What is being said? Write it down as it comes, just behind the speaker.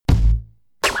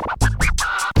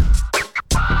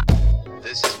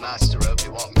Master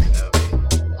Obi-Wan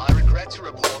Kenobi. I regret to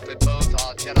report that both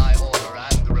our Jedi Order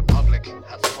and the Republic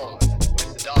have fallen,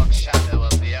 with the dark shadow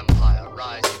of the Empire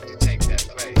rising to take their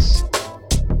place.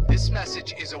 This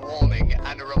message is a warning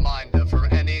and a reminder for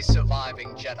any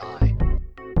surviving Jedi.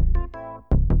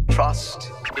 Trust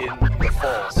in the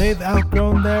Force. They've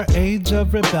outgrown their age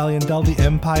of rebellion, dulled the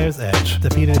Empire's edge,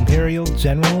 defeated Imperial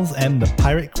generals and the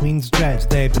Pirate Queen's dredge.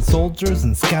 They've been soldiers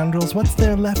and scoundrels, what's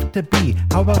there left to be?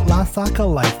 How about lost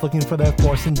acolytes looking for their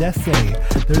force and destiny?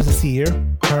 There's a seer,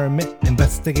 hermit,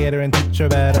 investigator, and teacher.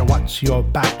 Better watch your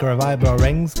back or a vibe or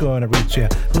ring's gonna reach you.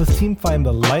 Will this team find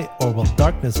the light or will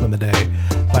darkness win the day?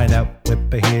 Find out with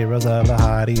the heroes of the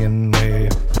Hydian Way.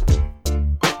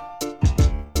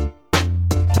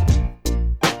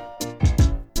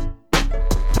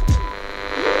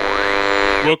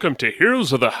 Welcome to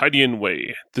Heroes of the Hydian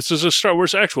Way. This is a Star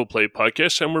Wars actual play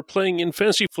podcast, and we're playing in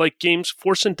Fantasy Flight Games'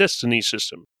 Force and Destiny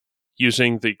system,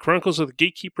 using the Chronicles of the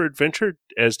Gatekeeper adventure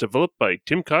as developed by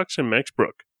Tim Cox and Max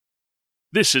Brook.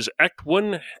 This is Act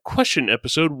 1, Question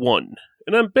Episode 1,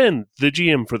 and I'm Ben, the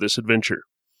GM for this adventure.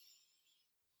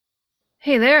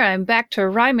 Hey there, I'm back to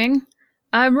rhyming.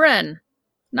 I'm Ren.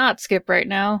 Not Skip right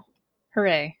now.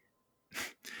 Hooray.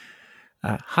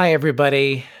 Hi,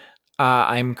 everybody.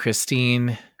 I'm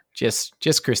Christine.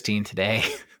 Just Christine today.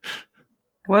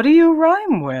 What do you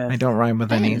rhyme with? I don't rhyme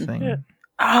with anything. Yeah.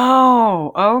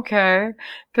 Oh, okay.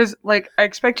 Because, I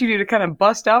expect you to kind of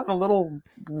bust out in a little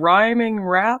rhyming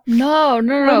rap. No,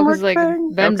 because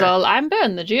thing? Ben's Okay. all, I'm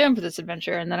Ben, the GM for this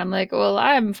adventure, and then I'm like, well,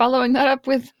 I'm following that up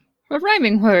with a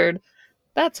rhyming word.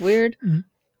 That's weird.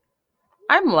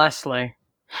 I'm Leslie.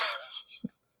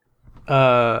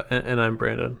 And I'm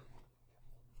Brandon.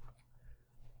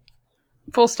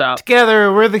 Full stop.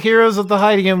 Together, we're the heroes of the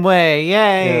Hydian Way.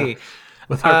 Yay! Yeah.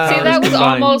 With our See, powers that was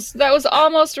combined.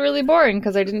 almost really boring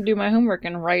because I didn't do my homework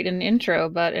and write an intro,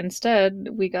 but instead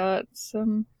we got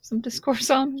some discourse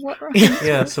on what rhymes.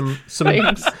 Yeah, some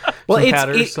Thanks. Well, some it's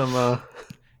patterns, some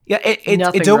Yeah,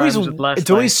 Nothing it's always rhymes with Leslie.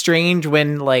 it's always strange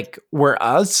when we're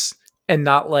us and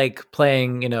not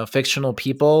playing fictional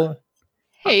people.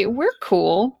 Hey, we're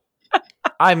cool.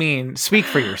 I mean, speak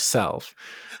for yourself.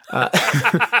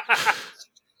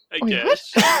 I Wait,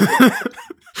 guess.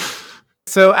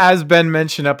 So as Ben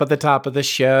mentioned up at the top of the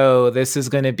show, this is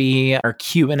going to be our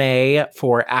Q&A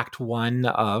for Act 1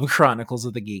 of Chronicles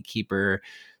of the Gatekeeper.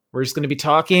 We're just going to be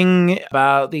talking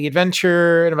about the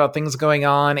adventure and about things going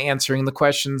on, answering the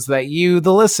questions that you,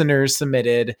 the listeners,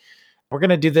 submitted. We're going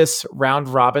to do this round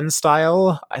robin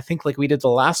style, I think like we did the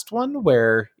last one,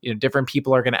 where different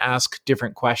people are going to ask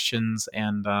different questions,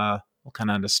 and we'll kind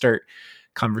of start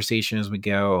conversation as we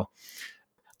go.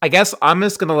 I guess I'm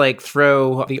just going to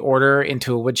throw the order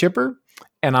into a wood chipper,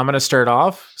 and I'm going to start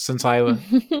off since I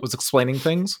was explaining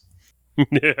things.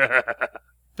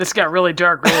 This got really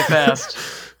dark really fast.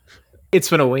 It's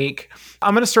been a week.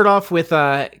 I'm going to start off with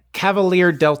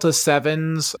Cavalier Delta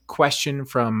 7's question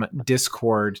from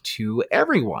Discord to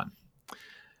everyone.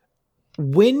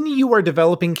 When you are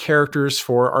developing characters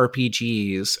for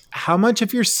RPGs, how much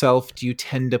of yourself do you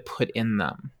tend to put in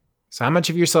them? So how much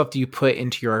of yourself do you put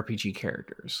into your RPG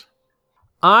characters?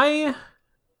 It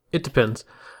depends.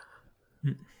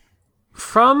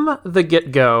 From the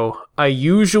get-go, I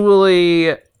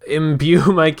usually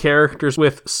imbue my characters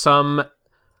with some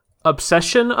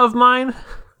obsession of mine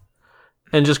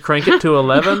and just crank it to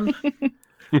 11.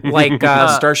 Like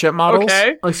Starship models?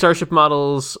 Okay. Like Starship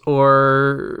models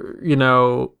or,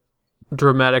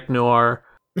 dramatic noir.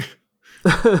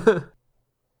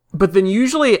 But then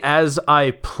usually as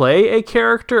I play a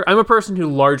character, I'm a person who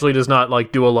largely does not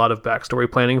do a lot of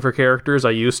backstory planning for characters.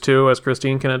 I used to, as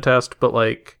Christine can attest, but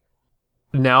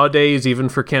nowadays, even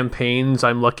for campaigns,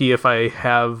 I'm lucky if I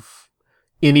have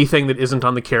anything that isn't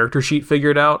on the character sheet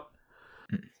figured out.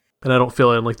 And I don't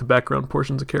fill in the background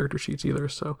portions of character sheets either,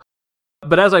 so.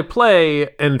 But as I play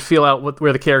and feel out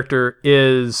where the character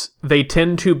is, they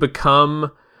tend to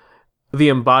become the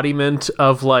embodiment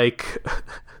of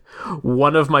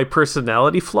one of my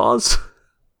personality flaws.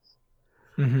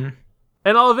 Mm-hmm.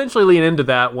 And I'll eventually lean into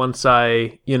that once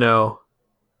I,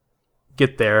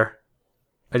 get there.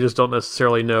 I just don't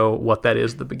necessarily know what that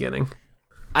is at the beginning.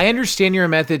 I understand your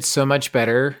method so much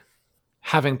better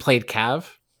having played Cav.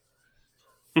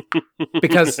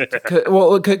 because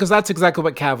that's exactly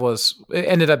what Cav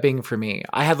ended up being for me.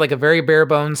 I had a very bare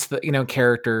bones,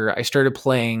 character I started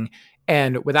playing,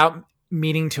 and without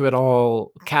meaning to at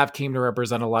all, Cav came to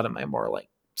represent a lot of my more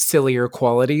sillier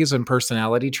qualities and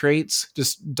personality traits,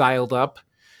 just dialed up.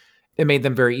 It made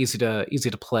them very easy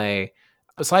to play.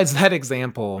 Besides that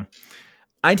example,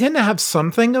 I tend to have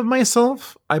something of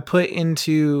myself I put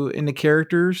into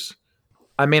characters.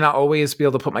 I may not always be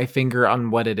able to put my finger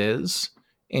on what it is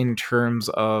in terms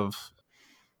of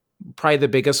probably the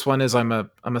biggest one is I'm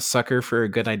a sucker for a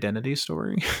good identity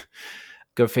story.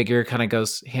 Go figure, kind of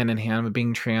goes hand in hand with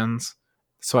being trans.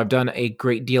 So I've done a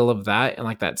great deal of that and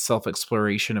like that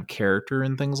self-exploration of character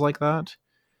and things like that.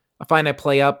 I find I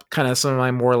play up kind of some of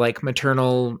my more like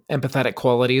maternal empathetic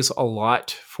qualities a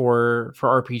lot for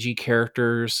RPG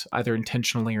characters, either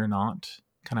intentionally or not.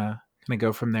 Kind of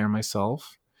go from there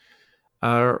myself.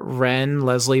 Ren,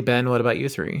 Leslie, Ben, what about you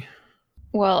three?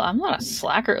 Well, I'm not a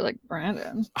slacker like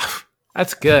Brandon.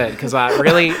 That's good, because I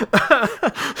really...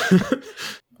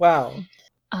 Wow.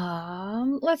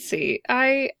 Let's see.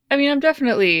 I mean, I'm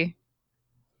definitely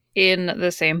in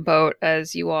the same boat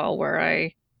as you all,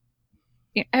 where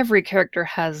every character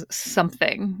has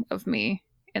something of me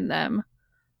in them.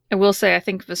 I will say, I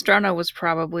think Vestrana was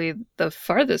probably the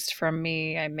farthest from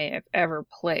me I may have ever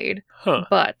played. Huh.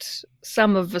 But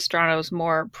some of Vestrano's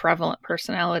more prevalent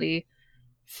personality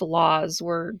flaws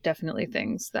were definitely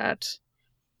things that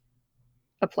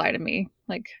apply to me,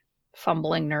 like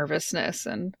fumbling nervousness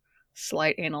and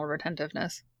slight anal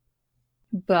retentiveness.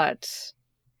 But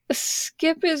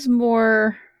Skip is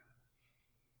more...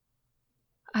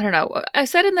 I don't know. I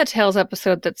said in the Tales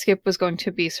episode that Skip was going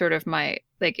to be sort of my,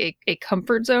 like, a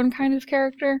comfort zone kind of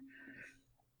character.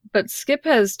 But Skip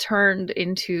has turned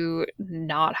into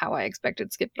not how I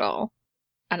expected Skip at all.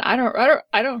 And I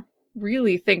don't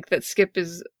really think that Skip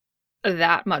is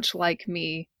that much like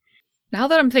me. Now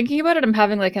that I'm thinking about it, I'm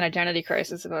having like an identity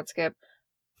crisis about Skip.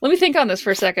 Let me think on this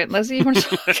for a second. Leslie, you want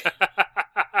to talk?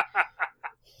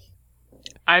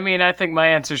 I mean, I think my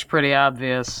answer's pretty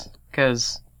obvious,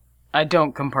 because I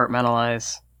don't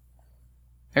compartmentalize.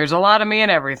 There's a lot of me in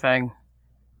everything,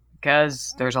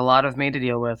 because there's a lot of me to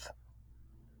deal with.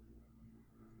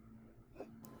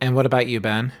 And what about you,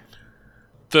 Ben?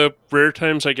 The rare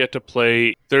times I get to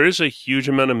play, there is a huge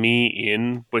amount of me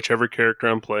in whichever character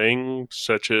I'm playing,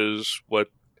 such as what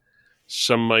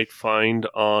some might find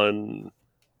on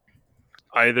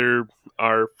either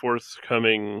our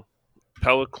forthcoming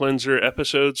palate cleanser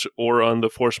episodes or on the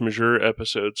force majeure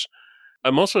episodes.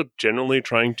 I'm also generally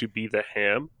trying to be the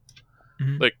ham.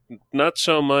 Mm-hmm. Like, not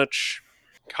so much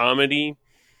comedy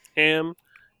ham,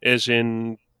 as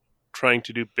in trying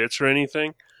to do bits or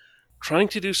anything. Trying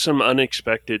to do some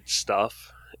unexpected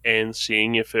stuff and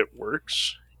seeing if it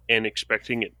works and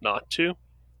expecting it not to.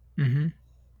 Mm-hmm.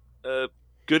 A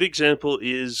good example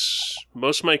is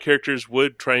most of my characters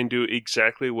would try and do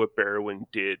exactly what Barrowin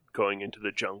did going into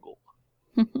the jungle.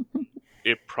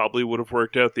 It probably would have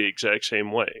worked out the exact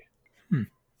same way.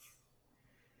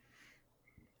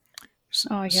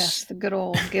 Oh yes, the good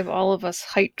old give all of us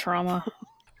height trauma.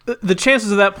 The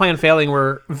chances of that plan failing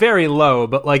were very low,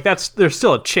 but like there's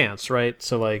still a chance, right?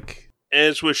 So like,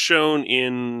 as was shown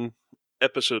in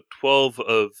episode 12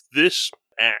 of this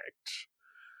act,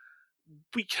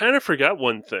 we kind of forgot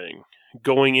one thing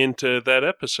going into that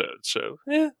episode. So,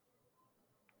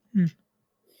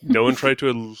 no one tried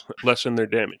to lessen their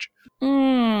damage.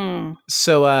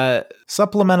 So,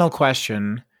 supplemental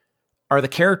question. Are the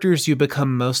characters you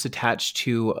become most attached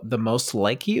to the most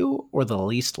like you or the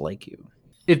least like you?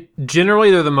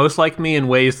 Generally, they're the most like me in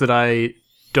ways that I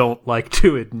don't like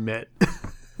to admit.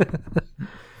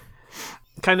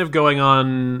 Kind of going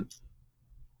on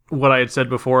what I had said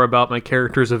before about my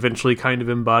characters eventually kind of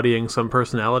embodying some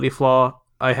personality flaw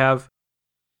I have.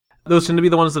 Those tend to be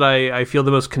the ones that I feel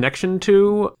the most connection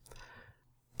to,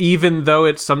 even though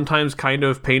it's sometimes kind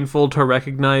of painful to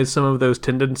recognize some of those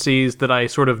tendencies that I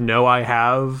sort of know I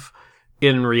have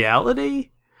in reality.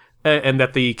 And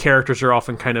that the characters are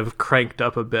often kind of cranked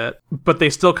up a bit. But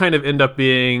they still kind of end up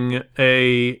being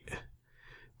a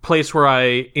place where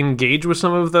I engage with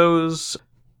some of those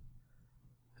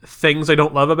things I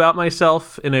don't love about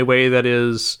myself in a way that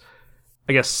is,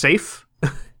 I guess, safe,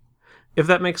 if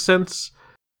that makes sense.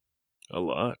 A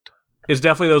lot. It's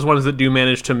definitely those ones that do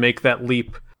manage to make that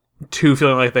leap to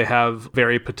feeling like they have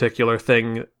very particular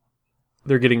thing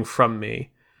they're getting from me,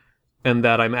 and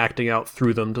that I'm acting out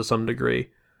through them to some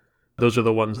degree. Those are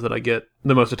the ones that I get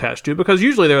the most attached to, because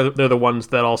usually they're the ones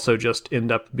that also just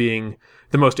end up being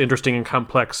the most interesting and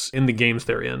complex in the games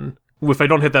they're in. If I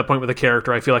don't hit that point with a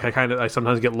character, I feel like I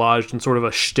sometimes get lodged in sort of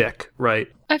a shtick, right?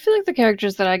 I feel like the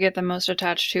characters that I get the most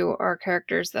attached to are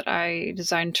characters that I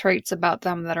design traits about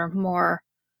them that are more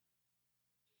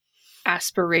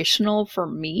aspirational for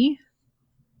me.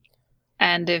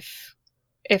 And if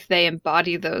they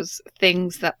embody those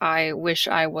things that I wish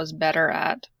I was better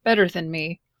than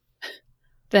me,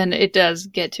 then it does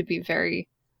get to be very,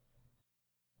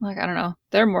 like, I don't know,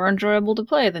 they're more enjoyable to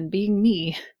play than being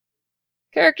me.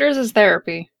 Characters as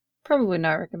therapy. Probably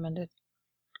not recommended.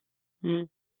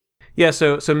 Yeah,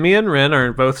 so me and Ren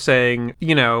are both saying,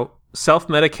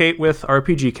 self-medicate with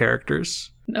RPG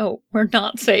characters. No, we're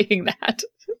not saying that.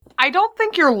 I don't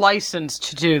think you're licensed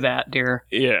to do that, dear.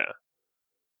 Yeah.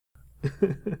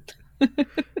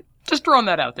 Just throwing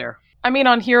that out there. I mean,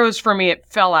 on Heroes, for me, it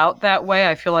fell out that way.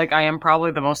 I feel like I am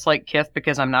probably the most like Kith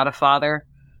because I'm not a father,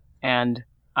 and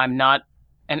I'm not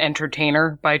an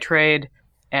entertainer by trade,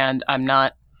 and I'm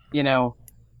not,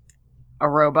 a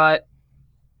robot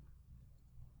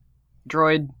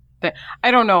droid.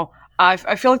 I don't know. I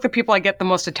feel like the people I get the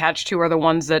most attached to are the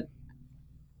ones that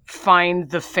find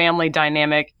the family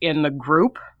dynamic in the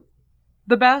group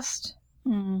the best.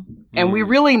 And we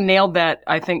really nailed that,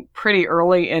 I think, pretty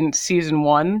early in season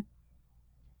 1.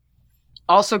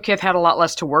 Also, Kith had a lot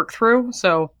less to work through,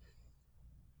 so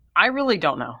I really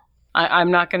don't know.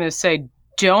 I'm not going to say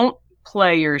don't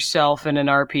play yourself in an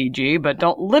RPG, but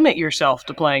don't limit yourself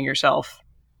to playing yourself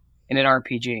in an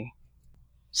RPG.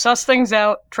 Suss things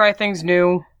out, try things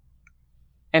new,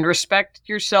 and respect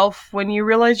yourself when you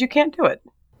realize you can't do it.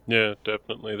 Yeah,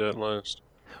 definitely that last.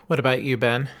 What about you,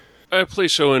 Ben? I play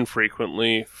so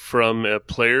infrequently from a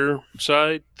player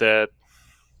side that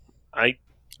I'm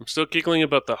still giggling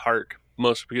about the Hark,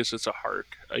 mostly because it's a Hark.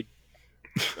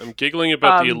 I'm giggling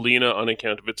about the Alina on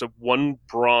account of it's a 1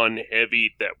 brawn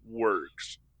heavy that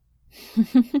works.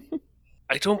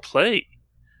 I don't play.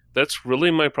 That's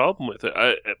really my problem with it.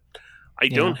 I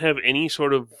don't have any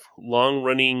sort of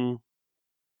long-running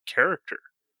character.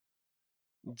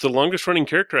 The longest running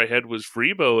character I had was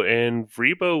Vrebo, and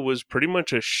Vrebo was pretty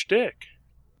much a shtick.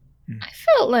 I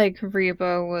felt like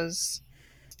Vrebo was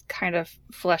kind of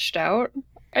fleshed out.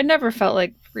 I never felt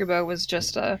like Vrebo was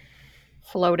just a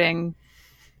floating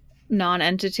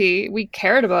non-entity. We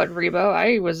cared about Vrebo.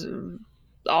 I was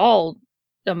all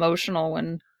emotional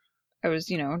when I was,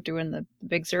 doing the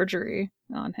big surgery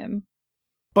on him.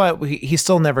 But he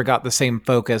still never got the same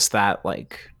focus that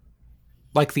like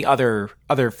the other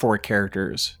 4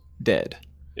 characters did.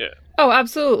 Yeah. Oh,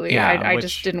 absolutely. Yeah, I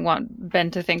just didn't want Ben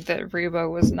to think that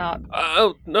Vrebo was not.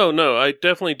 No. I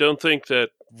definitely don't think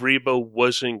that Vrebo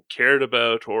wasn't cared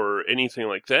about or anything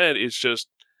like that. It's just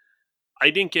I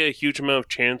didn't get a huge amount of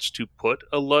chance to put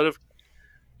a lot of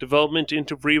development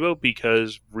into Vrebo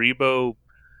because Vrebo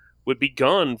would be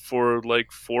gone for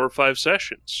like 4 or 5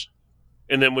 sessions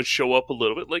and then would show up a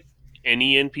little bit like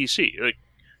any NPC. Like,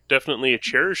 definitely a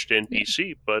cherished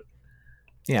NPC, but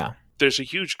yeah, there's a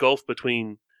huge gulf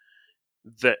between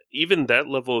that, even that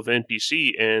level of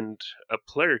NPC and a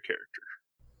player character.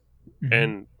 Mm-hmm.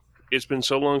 And it's been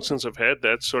so long since I've had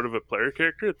that sort of a player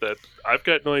character that I've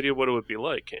got no idea what it would be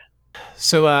like.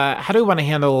 So, how do we want to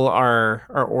handle our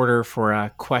order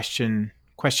for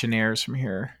questionnaires from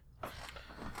here?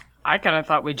 I kind of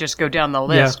thought we'd just go down the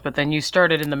list, but then you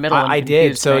started in the middle. I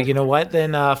did. So me. You know what?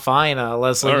 Then fine.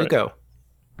 Leslie, you go.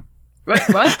 What?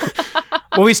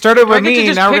 Well, we started with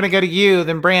me. Now we're pick... going to go to you,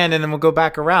 then Brandon, and we'll go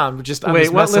back around.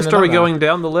 Wait, what list are we going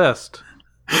down the list?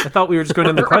 I thought we were just going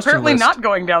down the question apparently list. Not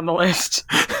going down the list.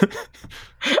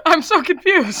 I'm so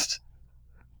confused.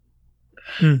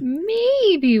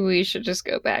 Maybe we should just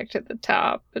go back to the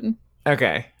top and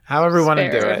okay, however we want to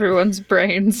do it. Everyone's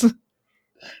brains.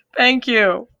 Thank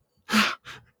you.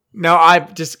 No,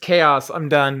 I'm just chaos. I'm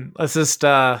done. Let's just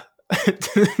give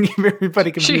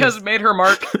everybody confused. She has made her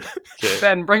mark. Okay.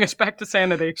 Ben, bring us back to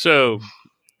sanity. So,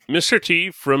 Mr.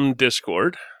 T from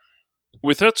Discord,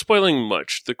 without spoiling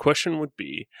much, the question would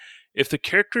be, if the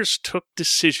characters took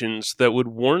decisions that would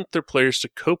warrant their players to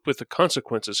cope with the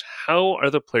consequences, how are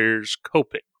the players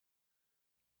coping?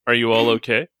 Are you all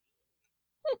okay?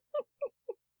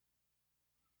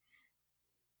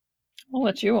 I'll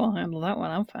let you all handle that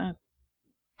one. I'm fine.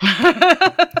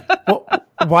 Well,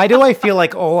 why do I feel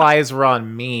like all eyes were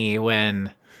on me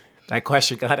when that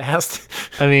question got asked?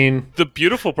 I mean, the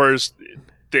beautiful part is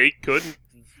they couldn't,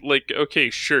 okay,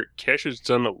 sure, Kesh has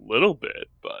done a little bit,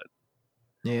 but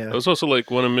yeah, that was also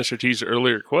one of Mr. T's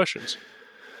earlier questions.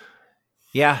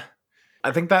 Yeah,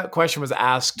 I think that question was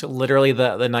asked literally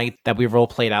the night that we role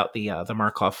played out the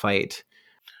Markov fight.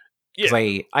 Yeah,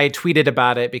 I tweeted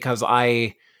about it because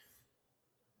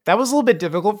that was a little bit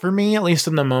difficult for me, at least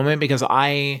in the moment, because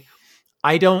I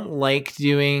don't like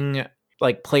doing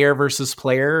player versus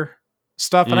player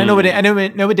stuff, and I know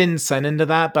it didn't send into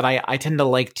that, but I tend to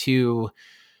like to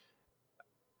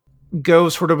go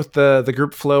sort of with the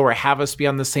group flow or have us be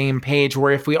on the same page,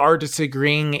 where if we are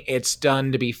disagreeing, it's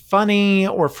done to be funny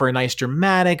or for a nice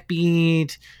dramatic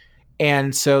beat.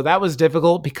 And so that was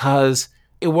difficult because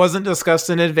it wasn't discussed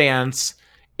in advance.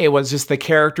 It was just the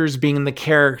characters being the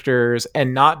characters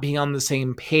and not being on the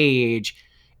same page,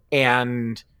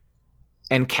 and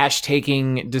Kesh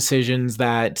taking decisions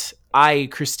that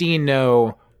Christine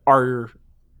know are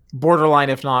borderline,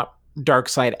 if not dark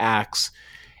side acts.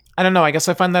 I don't know. I guess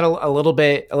I find that a little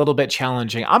bit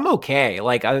challenging. I'm okay.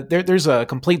 Like there's a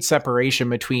complete separation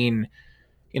between,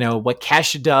 what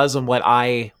Kesha does and what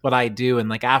I do. And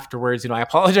like afterwards, I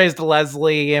apologize to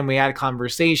Leslie and we had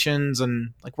conversations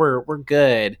and like we're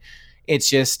good. It's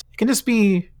just, it can just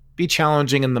be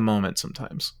challenging in the moment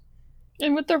sometimes.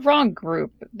 And with the wrong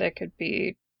group, that could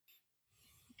be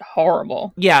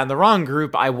horrible. Yeah, in the wrong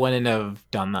group, I wouldn't have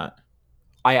done that.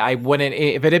 I wouldn't,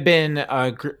 if it had been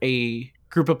a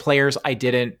group of players I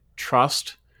didn't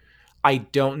trust, I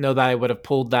don't know that I would have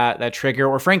pulled that trigger,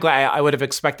 or frankly, I would have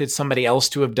expected somebody else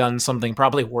to have done something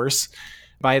probably worse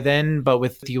by then. But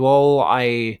with you all,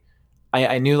 I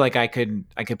knew like I could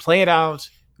play it out.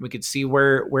 We could see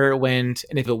where it went,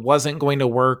 and if it wasn't going to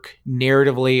work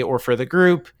narratively or for the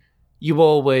group, you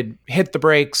all would hit the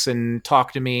brakes and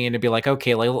talk to me, and it'd be like,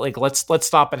 okay, like let's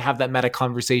stop and have that meta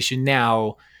conversation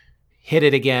now. Hit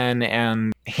it again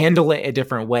and handle it a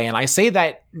different way. And I say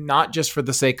that not just for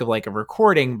the sake of like a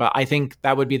recording, but I think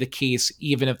that would be the case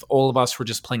even if all of us were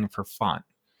just playing for fun.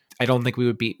 I don't think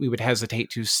we would hesitate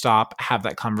to stop, have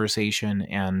that conversation,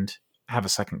 and have a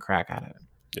second crack at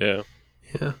it.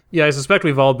 Yeah. I suspect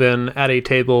we've all been at a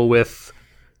table with,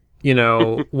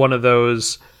 one of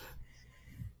those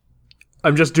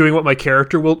I'm just doing what my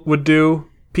character would do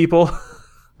people.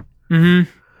 Mm-hmm.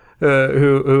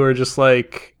 Who are just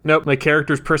like, nope, my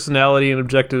character's personality and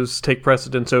objectives take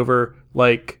precedence over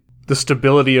like the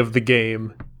stability of the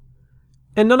game,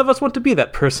 and none of us want to be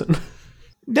that person.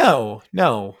 No.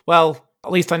 Well,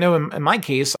 at least I know in my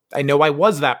case, I know I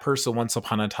was that person once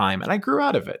upon a time, and I grew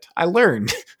out of it. I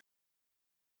learned.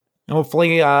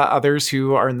 Hopefully, others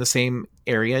who are in the same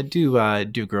area do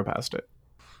grow past it.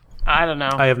 I don't know.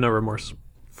 I have no remorse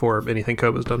for anything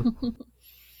Koba's done.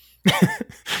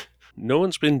 No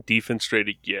one's been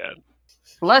defenstrated yet.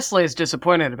 Leslie's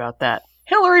disappointed about that.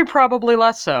 Hillary probably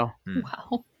less so.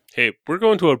 Wow. Hey, we're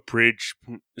going to a bridge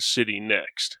city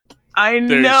next. I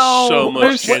There's know. so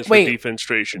much chance for wait.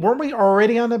 defenstration. Weren't we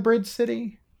already on a bridge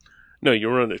city? No, you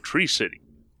were on a tree city.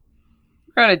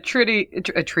 We're on a treaty.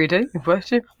 A treaty? What?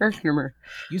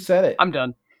 You said it. I'm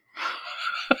done.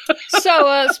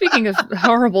 So, speaking of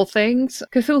horrible things,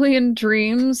 Cthulian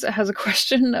Dreams has a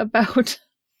question about...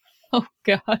 Oh,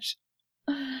 gosh.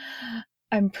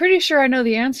 I'm pretty sure I know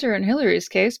the answer in Hillary's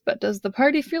case, but does the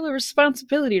party feel a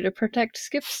responsibility to protect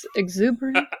Skip's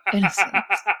exuberant innocence?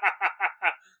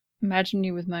 Imagine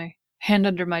you with my hand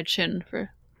under my chin for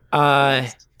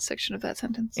the section of that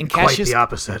sentence. And Quite Cassius, the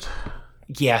opposite.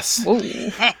 yes. Whoa.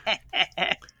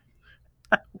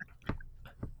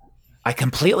 I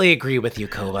completely agree with you,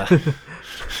 Koba.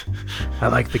 I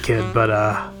like the kid, but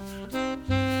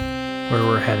where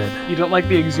we're headed, You don't like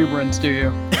the exuberance, do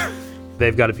you?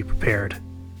 they've got to be prepared.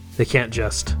 They can't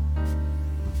just,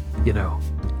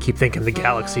 keep thinking the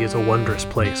galaxy is a wondrous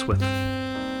place with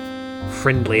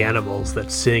friendly animals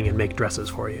that sing and make dresses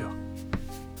for you.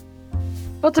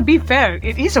 Well, to be fair,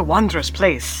 it is a wondrous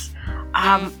place.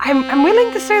 I'm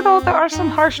willing to say, though, there are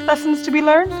some harsh lessons to be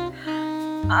learned.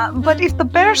 But if the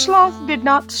bear sloth did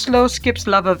not slow Skip's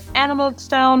love of animals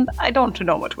down, I don't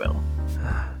know what will.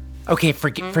 Okay,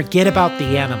 forget about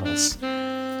the animals.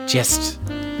 Just,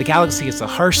 the galaxy is a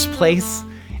harsh place,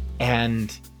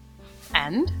 and...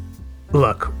 And?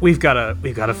 Look, we've got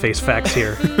to face facts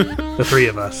here. The three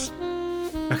of us.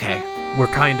 Okay. We're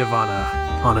kind of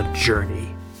on a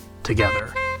journey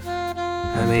together,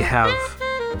 and they have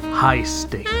high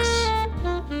stakes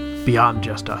beyond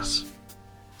just us.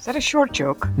 Is that a short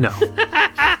joke? No.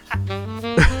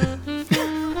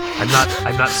 I'm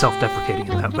not self-deprecating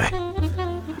in that way.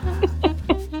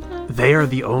 They are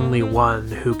the only one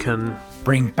who can,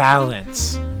 Bring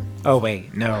balance. Oh,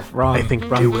 wait, no, wrong. I think,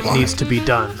 wrong do what plot. needs to be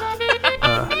done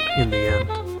in the end.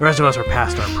 The rest of us are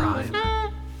past our prime.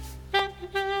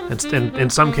 And in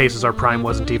some cases, our prime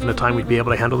wasn't even a time we'd be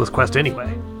able to handle this quest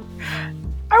anyway.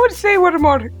 I would say we're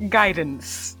more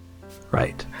guidance.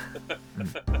 Right.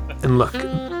 And look,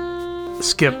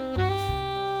 Skip,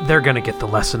 they're gonna get the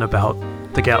lesson about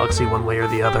the galaxy one way or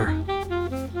the other.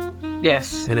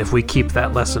 Yes. And if we keep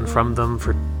that lesson from them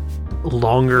for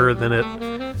longer than it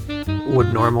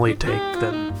would normally take,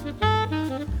 then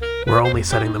we're only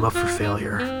setting them up for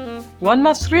failure. One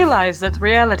must realize that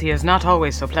reality is not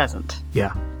always so pleasant.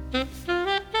 Yeah.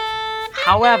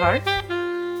 However,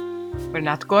 we're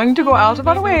not going to go out of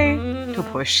our way to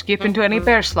push Skip into any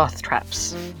bear sloth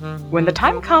traps. When the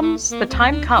time comes, the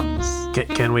time comes.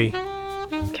 Can we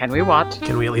Can we what?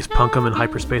 at least punk them in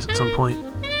hyperspace at some point?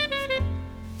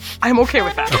 I'm okay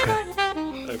with that.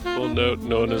 Okay. I will note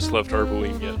no one has left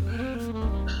Arboing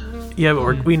yet. Yeah,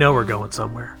 but we know we're going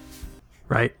somewhere,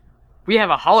 right? We have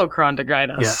a holocron to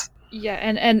guide us. Yeah,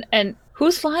 and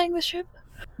who's flying the ship?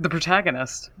 The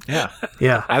protagonist. Yeah,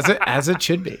 Yeah. as it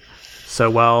should be. So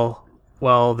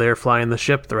while they're flying the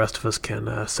ship, the rest of us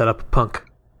can set up a punk.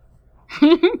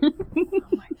 Oh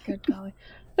my good golly.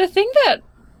 The thing that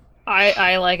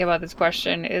I like about this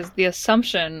question is the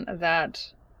assumption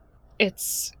that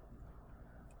it's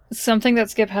something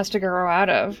that Skip has to grow out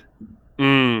of.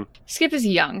 Skip is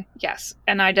young, yes,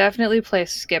 and I definitely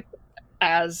place Skip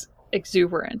as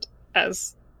exuberant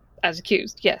as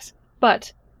accused, yes.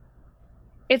 But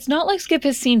it's not like Skip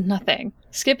has seen nothing.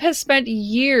 Skip has spent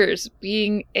years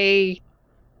being a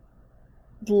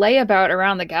layabout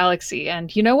around the galaxy,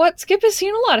 and you know what? Skip has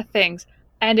seen a lot of things,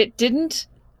 and it didn't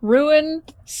ruin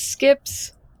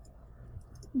Skip's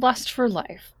lust for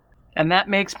life. And that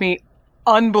makes me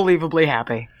unbelievably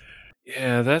happy.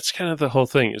 Yeah, that's kind of the whole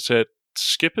thing, is that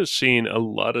Skip has seen a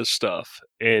lot of stuff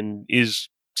and is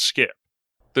Skip.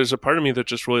 There's a part of me that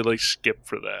just really likes Skip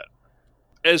for that.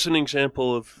 As an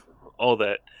example of all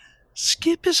that,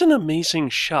 Skip is an amazing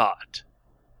shot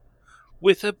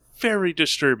with a very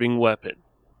disturbing weapon.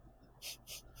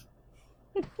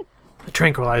 The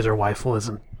tranquilizer rifle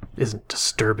isn't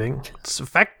disturbing. It's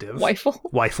effective.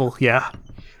 Rifle, yeah.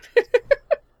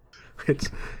 It's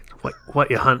what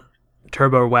you hunt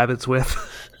turbo rabbits with.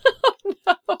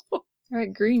 No. All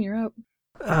right, Green, you're up.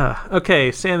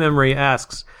 Okay, Sam Emery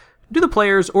asks, do the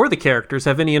players or the characters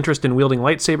have any interest in wielding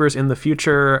lightsabers in the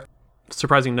future?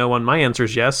 Surprising no one, my answer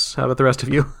is yes. How about the rest of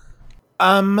you?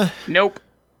 Nope.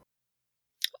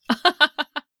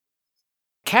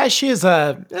 Cash is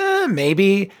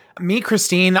maybe. Me,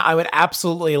 Christine, I would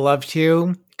absolutely love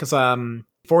to, because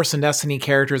Force and Destiny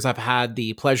characters I've had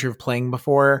the pleasure of playing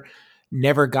before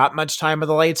never got much time with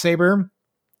the lightsaber,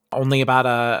 only about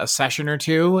a session or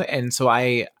two, and so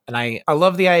I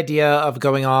love the idea of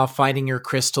going off, finding your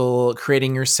crystal,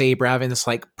 creating your saber, having this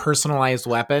like personalized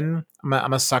weapon.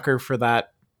 I'm a sucker for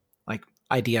that, like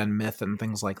idea and myth and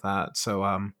things like that.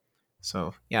 So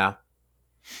yeah,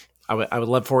 I would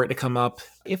love for it to come up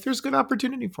if there's good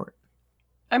opportunity for it.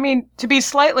 I mean, to be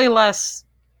slightly less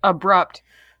abrupt,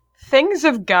 things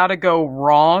have got to go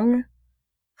wrong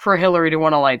for Hillary to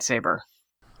want a lightsaber.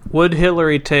 Would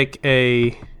Hillary take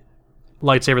a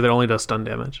lightsaber that only does stun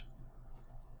damage?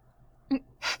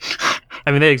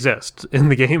 I mean, they exist in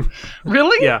the game.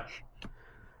 Really? Yeah.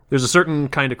 There's a certain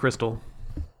kind of crystal.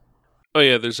 Oh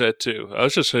yeah, there's that too. I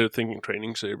was just thinking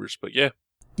training sabers, but yeah.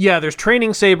 Yeah, there's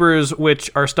training sabers which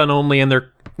are stun only, and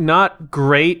they're not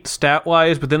great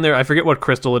stat-wise, but then I forget what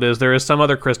crystal it is. There is some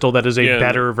other crystal that is a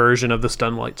better version of the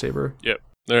stun lightsaber. Yep,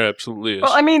 there absolutely is.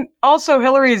 Well, I mean, also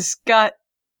Hillary's got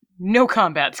no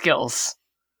combat skills.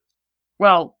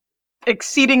 Well,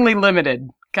 exceedingly limited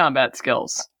combat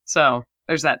skills. So,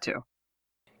 there's that too.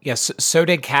 Yes, so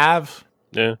did Cav.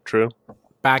 Yeah, true.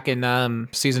 Back in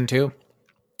season 2.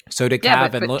 So did Cav, Yeah,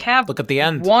 but and Cav look at the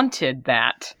end. Wanted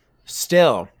that.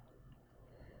 Still.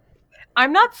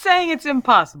 I'm not saying it's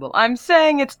impossible. I'm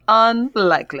saying it's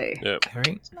unlikely. Yep. All right.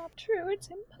 It's not true. It's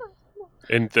impossible.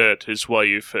 And that is why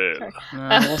you fail.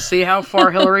 We'll see how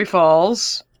far Hillary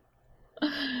falls.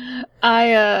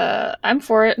 I'm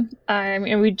for it. I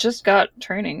mean, we just got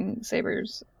training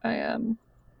sabers. I mean,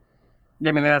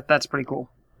 that's pretty cool.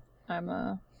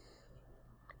 And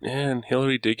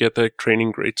Hillary did get that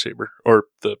training great saber, or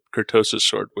the Kurtosis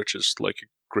sword, which is like a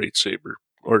great saber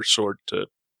or sword to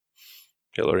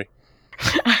Hillary.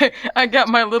 I got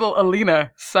my little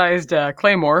Alina-sized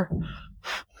claymore.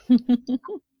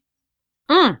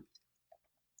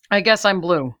 I guess I'm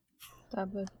blue.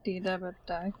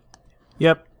 Die.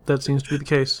 Yep, that seems to be the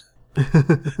case.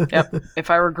 Yep. If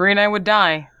I were green, I would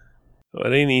die. Oh,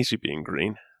 it ain't easy being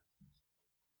green.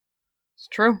 It's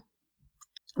true.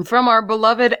 From our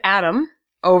beloved Adam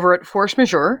over at Force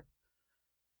Majeure.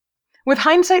 With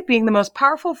hindsight being the most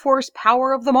powerful force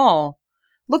power of them all,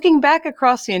 looking back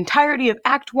across the entirety of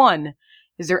Act 1,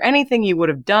 is there anything you would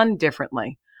have done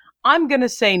differently? I'm going to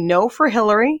say no for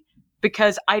Hillary,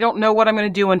 because I don't know what I'm going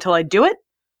to do until I do it.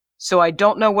 So I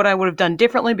don't know what I would have done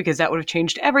differently, because that would have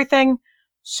changed everything.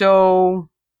 So,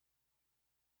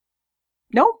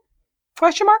 no?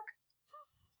 Question mark?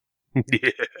 Yeah.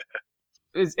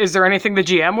 Is there anything the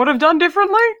GM would have done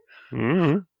differently?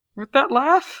 Mm-hmm. With that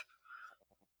laugh?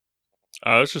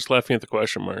 I was just laughing at the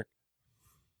question mark.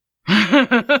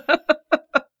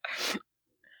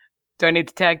 Do I need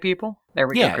to tag people? There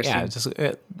we go, Christine. Yeah. Just,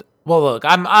 well, look,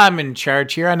 I'm in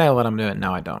charge here. I know what I'm doing.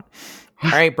 No, I don't. All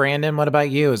right, Brandon, what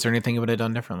about you? Is there anything you would have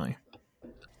done differently?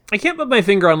 I can't put my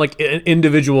finger on like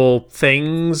individual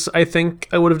things I think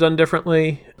I would have done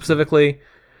differently, specifically.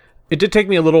 It did take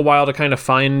me a little while to kind of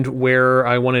find where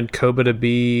I wanted Koba to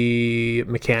be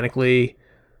mechanically,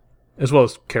 as well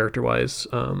as character-wise,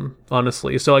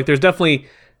 honestly. So, like, there's definitely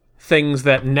things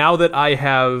that now that I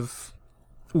have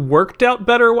worked out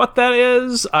better what that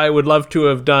is, I would love to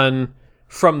have done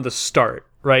from the start,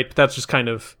 right? That's just kind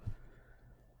of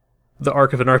the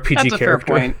arc of an RPG That's a character.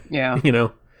 fair point, yeah. You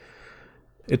know,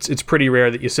 it's pretty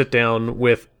rare that you sit down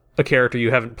with a character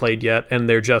you haven't played yet and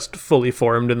they're just fully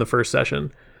formed in the first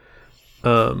session.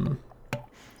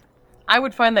 I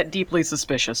would find that deeply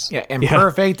suspicious. Yeah,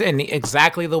 imperfect and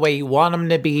exactly the way you want them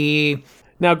to be.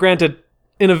 Now, granted,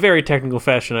 in a very technical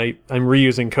fashion, I'm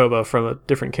reusing Koba from a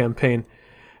different campaign,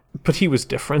 but he was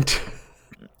different.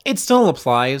 It still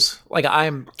applies. Like,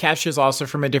 Cash is also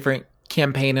from a different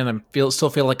campaign, and still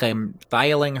feel like I'm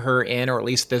dialing her in, or at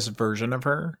least this version of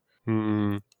her.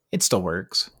 It still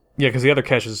works. Yeah, because the other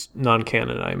Cash is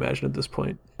non-canon, I imagine, at this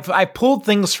point. I pulled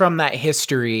things from that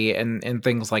history and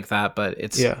things like that, but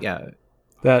it's yeah.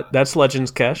 That's Legends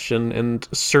Cash, and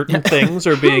certain things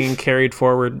are being carried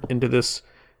forward into this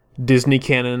Disney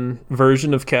canon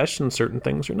version of Cash, and certain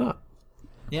things are not.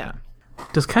 Yeah.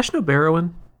 Does Cash know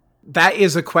Barrowin? That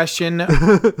is a question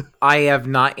I have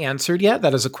not answered yet.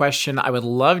 That is a question I would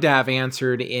love to have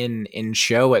answered in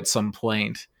show at some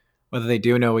point, whether they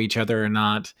do know each other or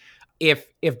not. If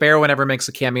Barrowin ever makes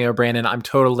a cameo, Brandon, I'm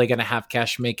totally going to have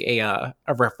Cash make a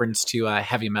reference to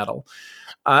heavy metal.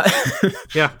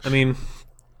 Yeah, I mean...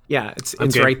 Yeah, it's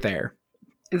game. right there.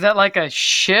 Is that like a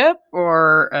ship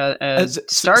or a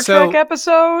Star so- Trek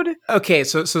episode? Okay,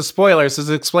 so spoilers. This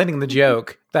is explaining the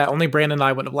joke that only Brandon and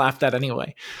I would have laughed at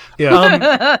anyway.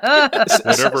 Yeah,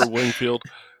 Whatever, Wingfield.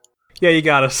 yeah, you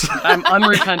got us. I'm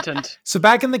unrepentant. So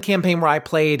back in the campaign where I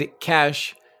played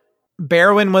Cash,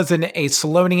 Barrowin was a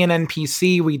Solonian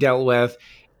NPC we dealt with,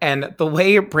 and the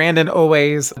way Brandon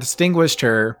always distinguished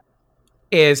her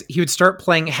is he would start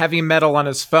playing heavy metal on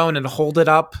his phone and hold it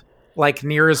up like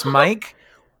near his mic,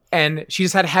 and she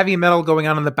just had heavy metal going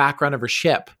on in the background of her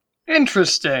ship.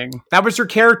 Interesting. That was her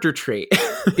character trait.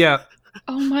 Yeah.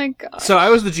 Oh my god. So I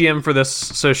was the GM for this,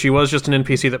 so she was just an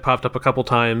NPC that popped up a couple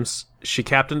times. She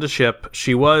captained a ship.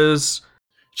 She was...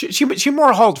 She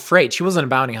more hauled freight. She wasn't a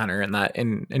bounty hunter in that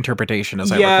interpretation,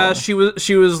 as I recall.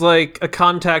 she was like a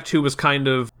contact who was kind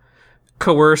of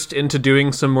coerced into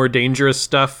doing some more dangerous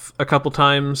stuff a couple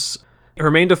times. Her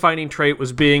main defining trait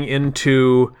was being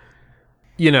into,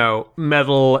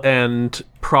 metal and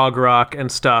prog rock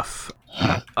and stuff.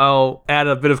 I'll add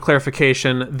a bit of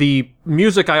clarification. The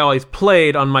music I always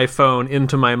played on my phone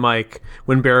into my mic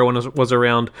when Barrowin was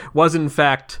around was in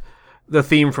fact the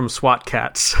theme from SWAT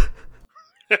Cats.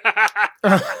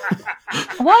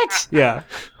 What? Yeah.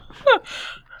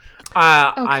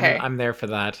 Okay. I'm there for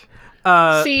that.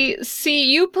 See,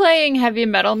 you playing heavy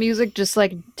metal music just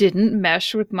didn't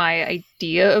mesh with my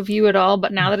idea of you at all.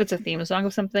 But now that it's a theme song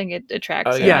of something, it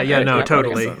attracts.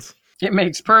 Totally. It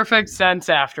makes perfect sense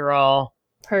after all.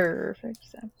 Perfect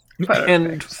sense.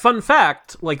 And fun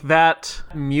fact, that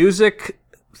music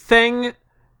thing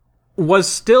was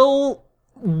still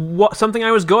something I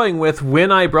was going with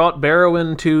when I brought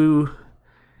Barrowin to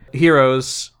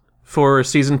Heroes for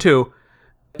Season 2.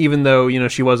 Even though,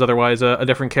 she was otherwise a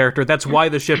different character. That's why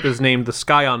the ship is named the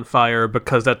Sky on Fire,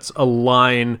 because that's a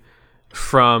line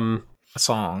from... A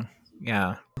song,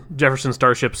 yeah. Jefferson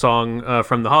Starship song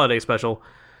from the holiday special.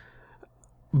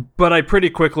 But I pretty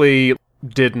quickly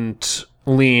didn't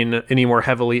lean any more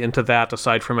heavily into that,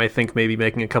 aside from, I think, maybe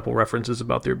making a couple references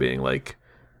about there being,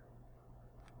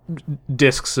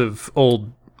 discs of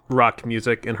old rock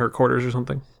music in her quarters or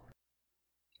something.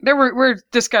 There were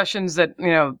discussions that,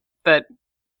 that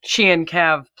she and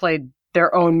Cav played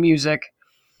their own music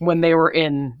when they were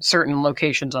in certain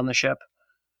locations on the ship.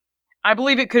 I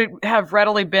believe it could have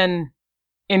readily been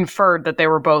inferred that they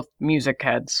were both music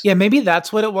heads. Yeah, maybe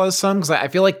that's what it was, because I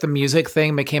feel like the music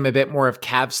thing became a bit more of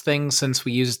Cav's thing since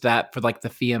we used that for the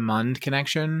Thea Mund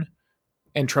connection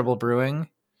in Trouble Brewing.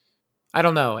 I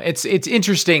don't know. It's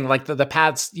interesting, the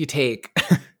paths you take.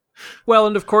 Well,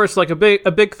 and of course, a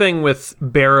big thing with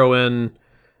Barrowin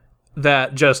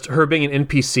that just her being an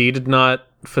NPC did not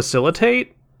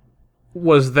facilitate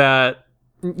was that,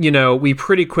 we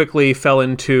pretty quickly fell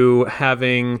into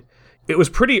having... It was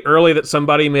pretty early that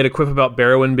somebody made a quip about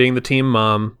Barrowin being the team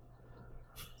mom.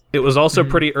 It was also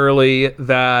pretty early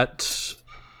that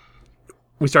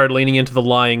we started leaning into the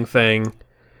lying thing.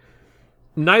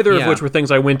 Neither of which were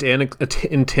things I went in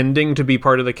intending to be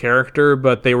part of the character,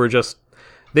 but they were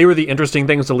the interesting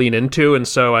things to lean into, and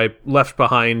so I left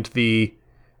behind the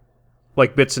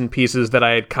bits and pieces that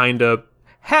I had kind of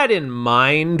had in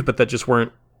mind, but that just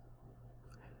weren't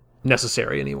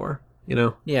necessary anymore,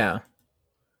 Yeah.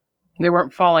 They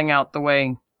weren't falling out the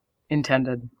way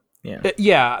intended.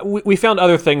 Yeah, we found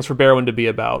other things for Barrowin to be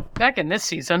about. Back in this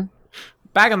season.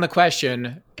 Back on the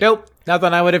question. Nope.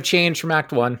 Nothing I would have changed from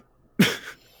Act 1.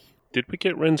 Did we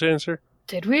get Ren's answer?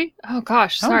 Did we? Oh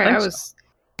gosh, I don't sorry. think I was.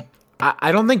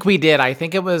 I don't think we did. I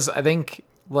think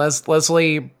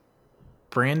Leslie,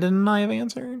 Brandon and I have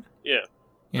answered. Yeah,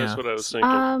 Yeah. that's what I was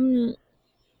thinking.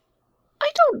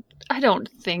 I don't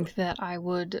think that I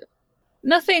would.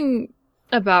 Nothing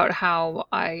about how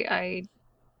I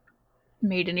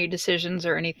made any decisions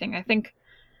or anything.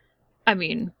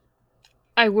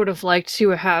 I would have liked to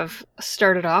have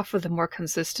started off with a more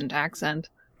consistent accent.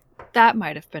 That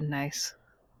might have been nice.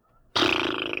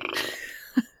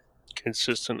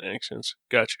 Consistent accents.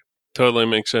 Gotcha. Totally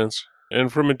makes sense.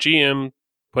 And from a GM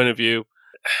point of view,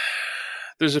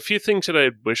 there's a few things that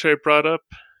I wish I brought up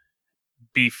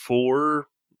before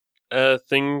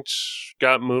things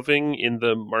got moving in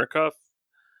the Markov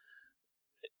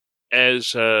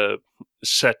as a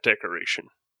set decoration.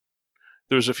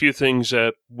 There was a few things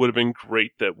that would have been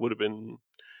great that would have been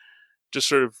just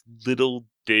sort of little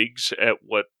digs at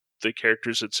what the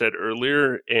characters had said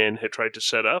earlier and had tried to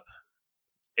set up.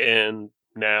 And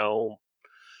now,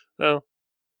 well,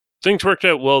 things worked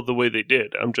out well the way they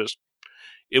did.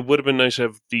 It would have been nice to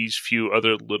have these few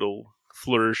other little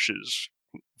flourishes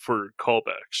for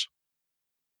callbacks.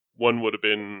 One would have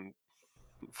been,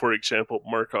 for example,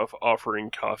 Markov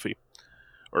offering coffee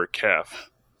or calf.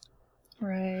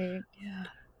 Right, yeah.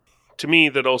 To me,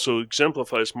 that also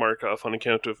exemplifies Markov on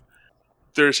account of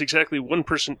there's exactly one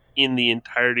person in the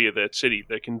entirety of that city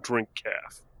that can drink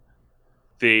calf.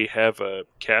 They have a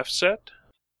calf set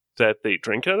that they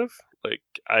drink out of. Like,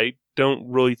 I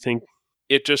don't really think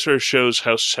it just sort of shows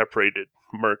how separated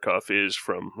Markov is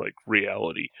from, like,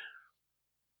 reality.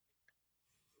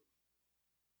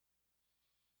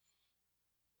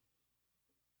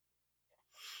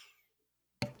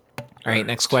 All right,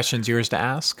 next question's yours to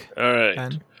ask. All right.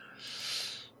 Ben.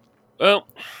 Well,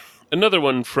 another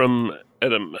one from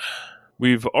Adam.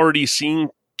 We've already seen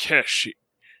Kesh,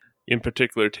 in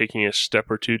particular, taking a step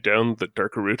or two down the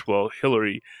darker route, while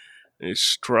Hillary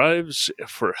strives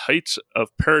for heights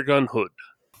of Paragonhood.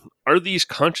 Are these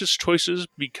conscious choices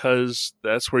because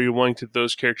that's where you wanted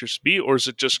those characters to be, or is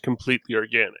it just completely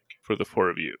organic for the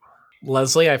four of you?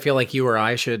 Leslie, I feel like you or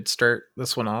I should start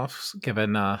this one off,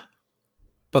 given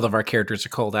both of our characters are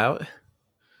called out.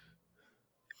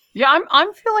 Yeah,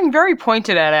 I'm feeling very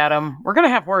pointed at Adam. We're going to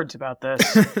have words about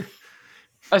this.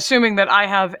 Assuming that I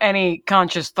have any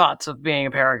conscious thoughts of being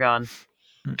a paragon.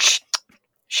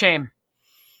 Shame.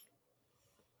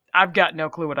 I've got no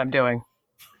clue what I'm doing.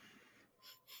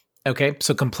 Okay,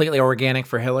 so completely organic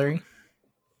for Hillary.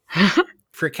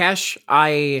 For Kesh,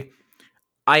 I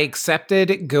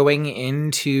accepted going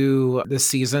into the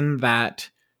season that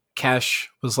Kesh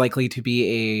was likely to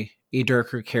be a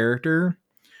darker character.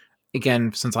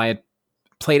 Again, since I had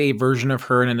played a version of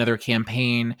her in another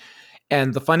campaign.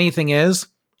 And the funny thing is,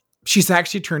 she's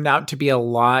actually turned out to be a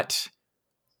lot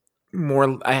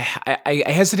more, I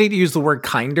hesitate to use the word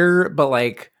kinder, but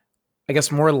like, I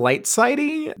guess more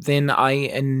light-sidey than I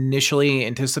initially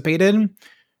anticipated.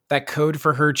 That code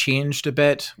for her changed a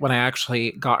bit when I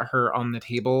actually got her on the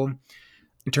table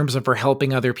in terms of her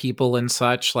helping other people and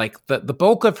such. Like the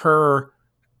bulk of her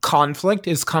conflict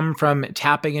has come from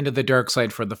tapping into the dark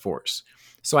side for the Force.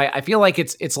 So I feel like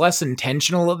it's less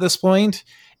intentional at this point,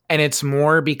 and it's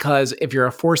more because if you're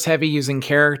a Force-heavy using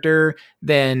character,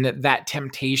 then that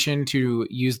temptation to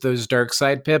use those dark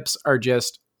side pips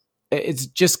it's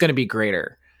just going to be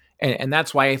greater. And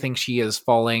that's why I think she is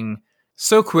falling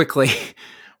so quickly,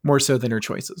 more so than her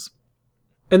choices.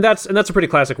 And that's a pretty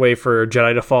classic way for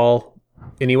Jedi to fall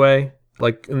anyway,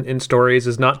 like in stories,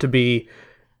 is not to be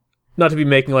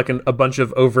making like a bunch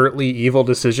of overtly evil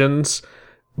decisions,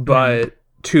 but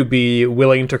to be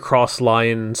willing to cross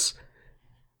lines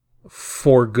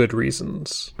for good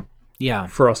reasons. Yeah.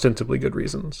 For ostensibly good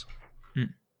reasons.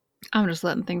 I'm just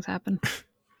letting things happen.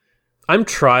 I'm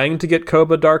trying to get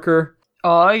Koba darker.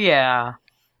 Oh, yeah.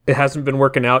 It hasn't been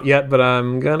working out yet, but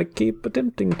I'm gonna keep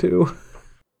attempting to.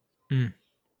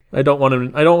 I don't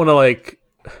want to like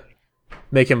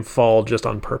make him fall just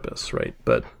on purpose, right?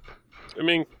 But I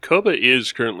mean, Koba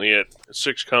is currently at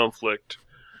 6 conflict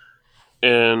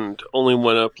and only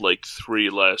went up like 3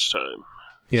 last time.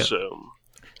 Yeah.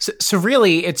 So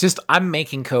really, it's just I'm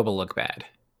making Koba look bad,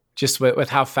 just with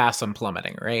how fast I'm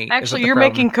plummeting, right? Actually, you're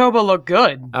making Koba look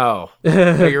good. Oh,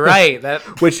 you're right.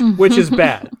 which is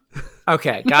bad.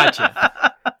 Okay,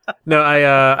 gotcha. No,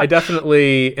 I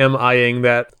definitely am eyeing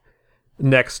that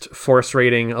next Force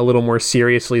rating a little more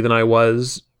seriously than I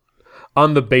was,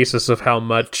 on the basis of how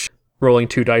much rolling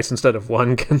 2 dice instead of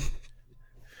 1 can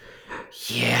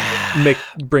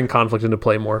bring conflict into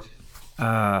play more.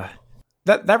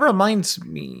 That reminds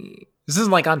me, this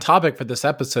isn't like on topic for this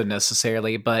episode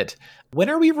necessarily, but when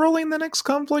are we rolling the next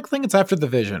conflict thing? It's after the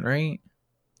vision, right?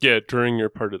 Yeah, during your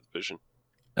part of the vision.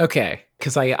 Okay,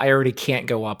 because I already can't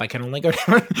go up. I can only go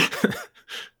down.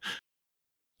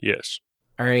 Yes.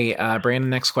 All right, Brandon,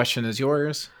 next question is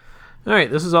yours. All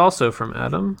right, this is also from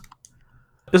Adam.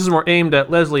 This is more aimed at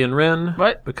Leslie and Ren.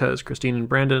 What? Because Christine and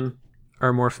Brandon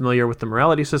are more familiar with the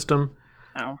morality system.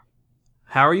 Oh.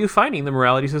 How are you finding the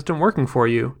morality system working for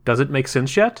you? Does it make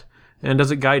sense yet? And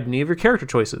does it guide any of your character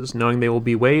choices, knowing they will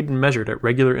be weighed and measured at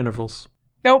regular intervals?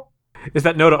 Nope. Is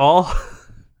that no to all?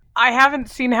 I haven't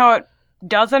seen how it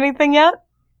does anything yet,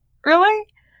 really.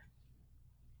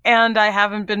 And I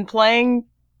haven't been playing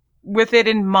with it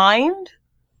in mind.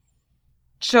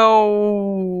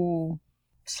 So,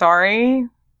 sorry.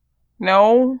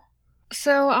 No.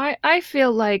 So I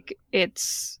feel like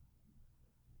it's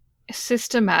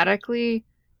systematically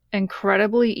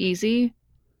incredibly easy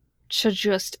to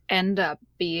just end up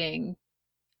being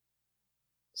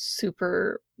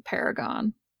super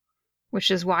Paragon,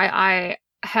 which is why I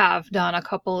have done a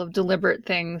couple of deliberate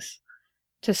things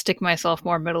to stick myself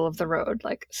more middle of the road,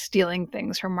 like stealing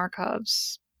things from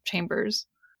Markov's chambers,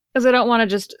 because I don't want to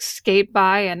just skate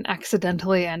by and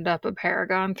accidentally end up a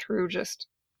Paragon through just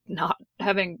not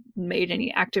having made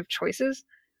any active choices.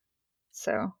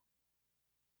 So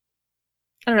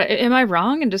I don't know, am I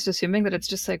wrong in just assuming that it's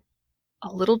just like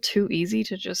a little too easy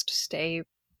to just stay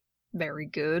very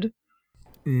good?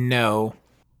 No.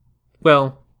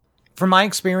 Well, from my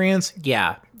experience,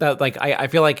 yeah. I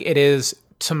feel like it is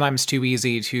sometimes too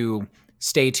easy to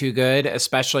stay too good,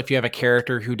 especially if you have a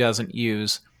character who doesn't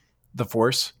use the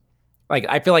Force. Like,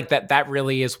 I feel like that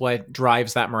really is what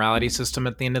drives that morality system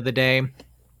at the end of the day.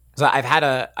 So I've had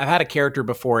a character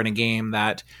before in a game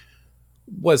that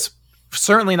was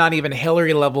certainly not even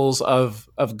Hillary levels of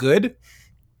good.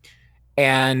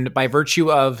 And by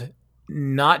virtue of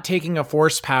not taking a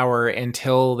Force power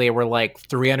until they were like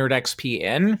 300 XP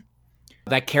in,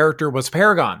 that character was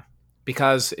Paragon,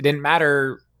 because it didn't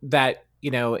matter that,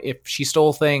 you know, if she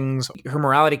stole things, her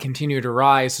morality continued to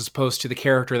rise, as opposed to the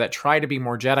character that tried to be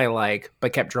more Jedi-like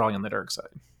but kept drawing on the dark side.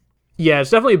 yeah,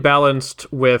 it's definitely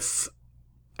balanced with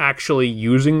actually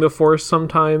using the Force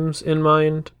sometimes in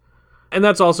mind. And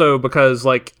that's also because,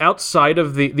 like, outside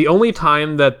of the only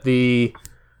time that the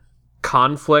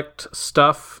conflict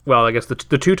stuff, well, I guess the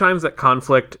 2 times that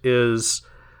conflict is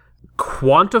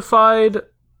quantified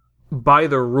by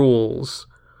the rules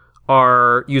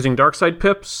are using Darkside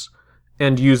pips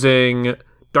and using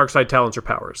Darkside talents or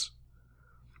powers.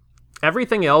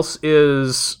 Everything else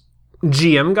is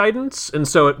GM guidance, and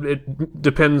so it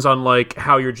depends on, like,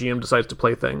 how your GM decides to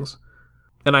play things.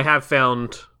 And I have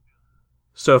found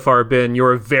so far, Ben,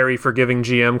 you're a very forgiving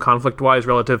GM conflict-wise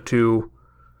relative to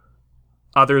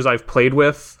others I've played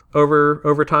with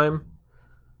over time.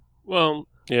 Well,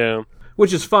 yeah.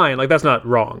 Which is fine. Like, that's not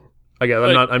wrong. Again,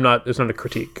 I'm not. It's not a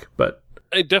critique, but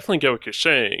I definitely get what you're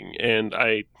saying, and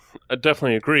I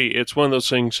definitely agree. It's one of those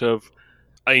things of,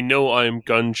 I know I'm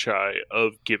gun-shy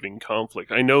of giving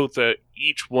conflict. I know that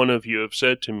each one of you have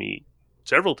said to me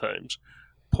several times,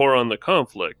 pour on the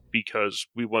conflict because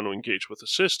we want to engage with the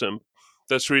system.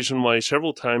 That's the reason why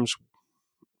several times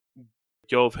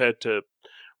y'all have had to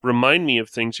remind me of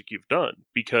things that you've done,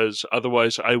 because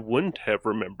otherwise I wouldn't have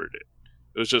remembered it.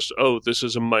 It was just, oh, this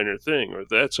is a minor thing, or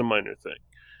that's a minor thing.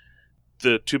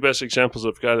 The 2 best examples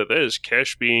I've got of that is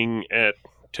Cash being at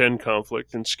 10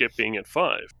 conflict and Skip being at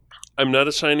 5. I'm not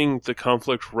assigning the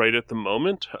conflict right at the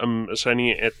moment. I'm assigning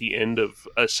it at the end of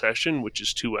a session, which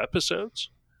is 2 episodes.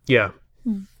 yeah.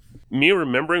 Me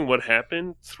remembering what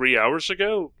happened 3 hours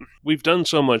ago, we've done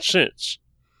so much since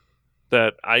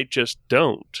that I just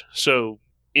don't. So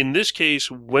in this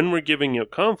case, when we're giving you a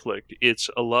conflict, it's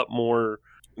a lot more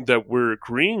that we're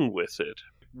agreeing with it.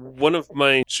 One of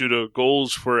my pseudo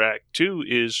goals for Act 2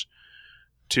 is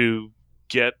to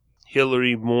get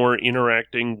Hillary more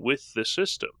interacting with the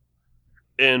system.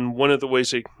 And one of the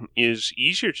ways it is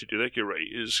easier to do that, you're right,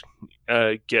 is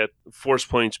get Force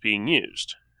points being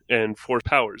used and Force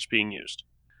powers being used.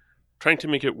 Trying to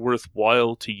make it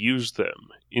worthwhile to use them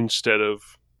instead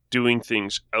of doing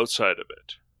things outside of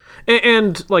it.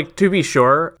 And like, to be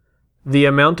sure, the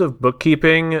amount of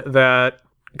bookkeeping that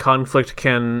conflict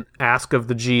can ask of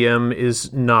the GM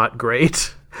is not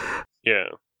great. Yeah.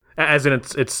 As in,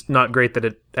 it's not great that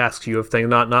it asks you of things,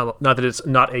 not that it's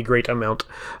not a great amount.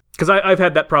 Because I've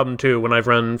had that problem too when I've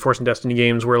run Force and Destiny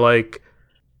games where, like,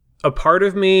 a part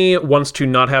of me wants to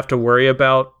not have to worry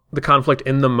about the conflict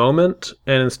in the moment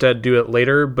and instead do it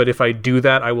later. But if I do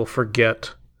that, I will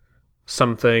forget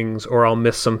some things, or I'll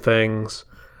miss some things.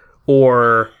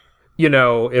 Or,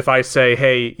 if I say,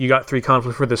 hey, you got 3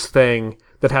 conflict for this thing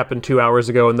that happened 2 hours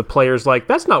ago, and the player's like,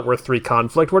 that's not worth 3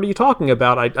 conflict. What are you talking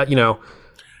about?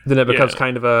 Then it becomes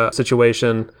kind of a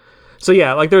situation. So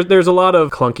yeah, like there's a lot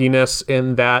of clunkiness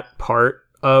in that part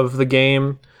of the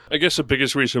game. I guess the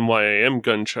biggest reason why I am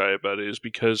gun-shy about it is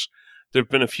because there have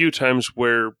been a few times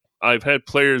where I've had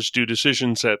players do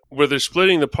decisions where they're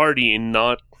splitting the party in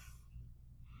not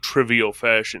trivial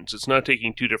fashions. It's not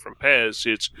taking 2 different paths.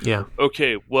 It's,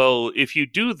 okay, well, if you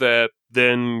do that,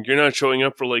 then you're not showing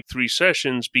up for like 3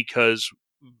 sessions because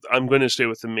I'm going to stay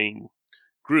with the main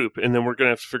group, and then we're going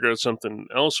to have to figure out something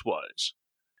elsewise.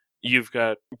 You've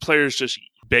got players just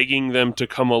begging them to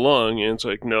come along, and it's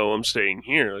like, no, I'm staying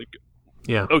here.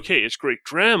 Like, okay, it's great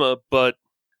drama, but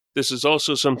this is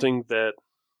also something that,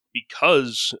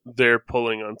 because they're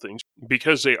pulling on things,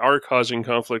 because they are causing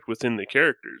conflict within the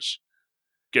characters,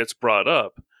 gets brought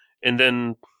up, and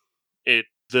then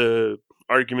the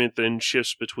argument then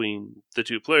shifts between the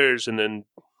 2 players, and then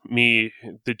me,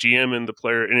 the GM, and the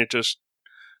player, and it just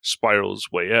spirals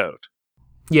way out.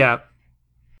 Yeah.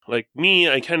 Like me,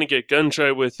 I kind of get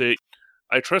gun-shy with it.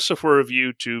 I trust the 4 of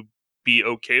you to be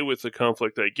okay with the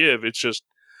conflict I give. It's just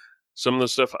some of the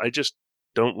stuff I just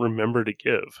don't remember to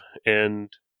give. And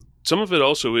some of it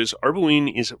also is,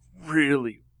 Arbuine is a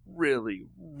really, really,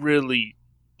 really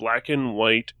black and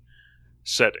white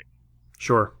setting.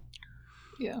 Sure.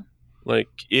 Yeah. Like,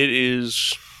 it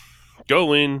is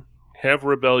go in, have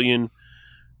rebellion,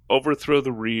 overthrow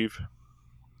the Reeve,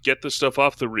 get the stuff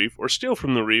off the Reeve, or steal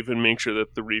from the Reeve and make sure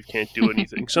that the Reeve can't do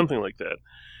anything, something like that,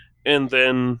 and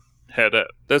then head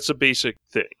out. That's a basic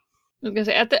thing. I was gonna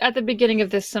say, at the beginning of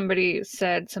this, somebody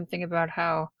said something about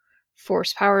how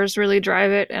force powers really drive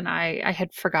it, and I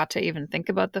had forgot to even think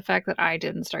about the fact that I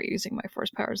didn't start using my force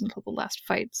powers until the last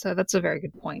fight, so that's a very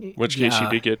good point. In which case you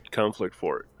did get conflict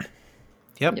for it.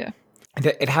 Yep. Yeah.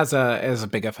 It has a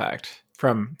big effect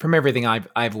from everything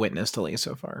I've witnessed, at least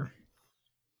so far.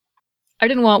 I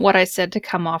didn't want what I said to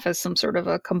come off as some sort of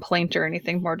a complaint or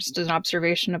anything, more just as an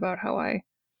observation about how I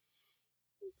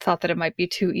thought that it might be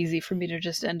too easy for me to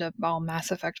just end up all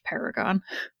Mass Effect Paragon.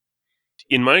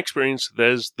 In my experience, that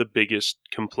is the biggest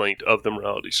complaint of the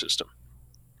morality system.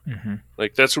 Mm-hmm.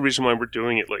 Like, that's the reason why we're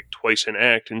doing it like twice an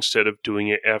act instead of doing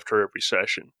it after every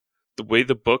session. The way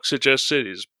the book suggests it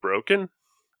is broken.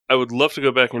 I would love to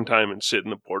go back in time and sit in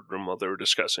the boardroom while they were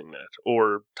discussing that,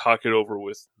 or talk it over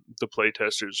with the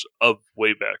playtesters of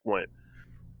way back when.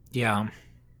 Yeah.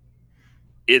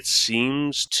 It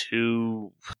seems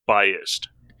too biased.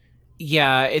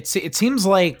 Yeah, it seems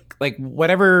like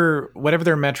whatever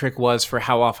their metric was for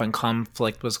how often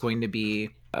conflict was going to be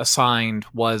assigned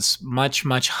was much,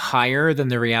 much higher than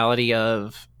the reality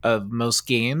of most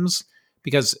games.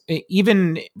 Because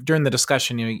even during the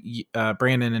discussion,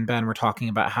 Brandon and Ben were talking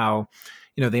about how,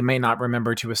 they may not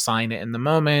remember to assign it in the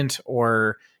moment,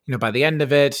 or, by the end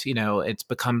of it, it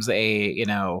becomes a,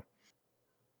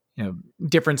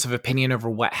 difference of opinion over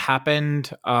what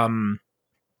happened.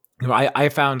 I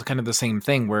found kind of the same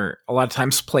thing where a lot of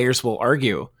times players will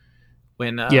argue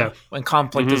when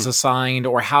conflict is assigned,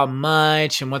 or how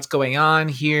much and what's going on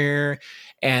here.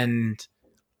 And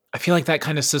I feel like that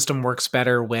kind of system works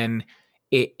better when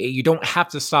you don't have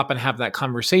to stop and have that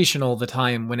conversation all the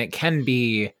time, when it can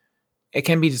be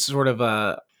sort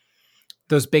of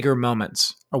those bigger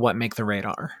moments are what make the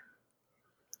radar.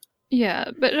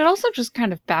 Yeah, but it also just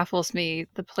kind of baffles me,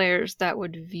 the players that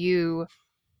would view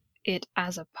it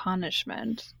as a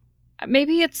punishment.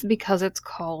 Maybe it's because it's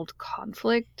called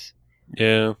conflict.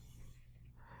 Yeah.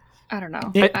 I don't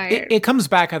know. It comes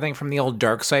back, I think, from the old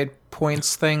dark side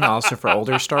points thing, also for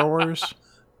older Star Wars.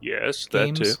 Yes,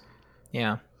 games. that too.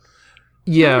 Yeah.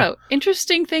 I don't know.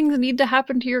 Interesting things need to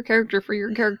happen to your character for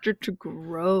your character to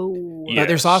grow. Yes. But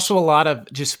there's also a lot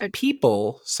of just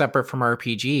people separate from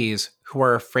RPGs who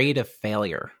are afraid of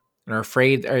failure and are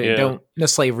afraid, or don't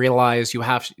necessarily realize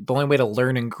the only way to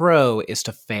learn and grow is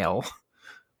to fail.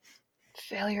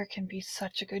 Failure can be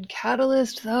such a good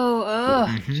catalyst, though. Ugh.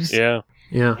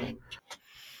 Mm-hmm.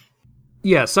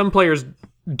 Yeah, some players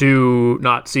do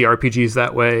not see RPGs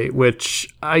that way, which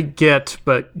I get,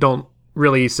 but don't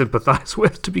really sympathize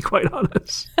with, to be quite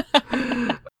honest.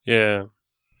 Yeah.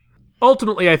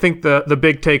 Ultimately, I think the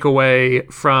big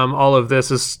takeaway from all of this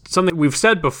is something we've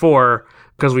said before,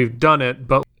 because we've done it,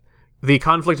 but the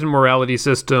conflict and morality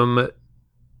system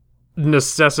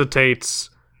necessitates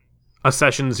a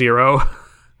session 0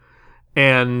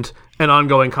 and an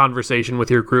ongoing conversation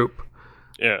with your group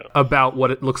about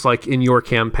what it looks like in your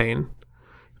campaign.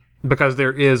 because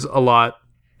there is a lot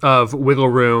of wiggle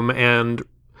room and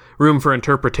room for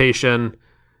interpretation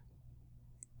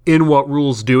in what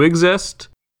rules do exist.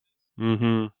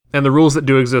 Mm-hmm. And the rules that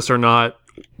do exist are not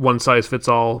one size fits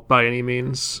all by any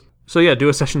means. So yeah, do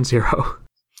a session 0.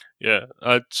 Yeah,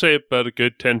 I'd say about a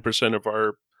good 10% of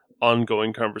our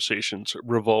ongoing conversations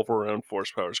revolve around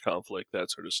force powers conflict, that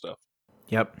sort of stuff.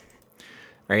 Yep.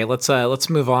 All right, let's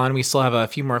move on. We still have a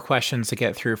few more questions to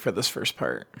get through for this first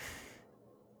part.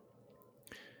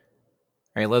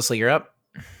 All right, Leslie, you're up.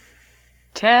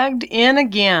 Tagged in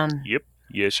again. Yep.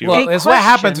 Yes, you Well, A it's what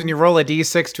happens question. when you roll a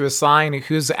d6 to assign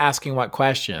who's asking what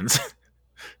questions.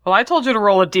 Well, I told you to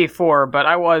roll a d4, but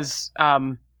I was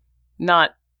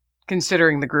not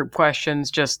considering the group questions,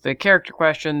 just the character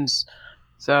questions.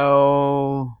 So,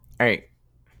 All right.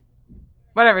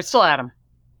 whatever, it's still Adam.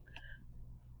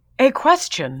 A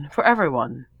question for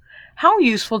everyone. How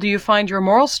useful do you find your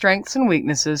moral strengths and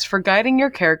weaknesses for guiding your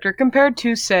character compared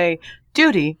to, say,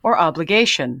 duty or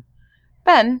obligation?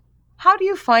 Ben, how do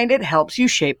you find it helps you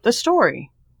shape the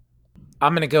story?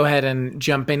 I'm going to go ahead and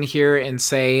jump in here and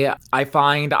say I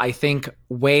think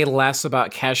way less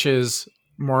about Kesh's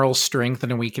moral strength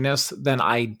and weakness than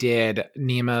I did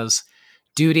Nima's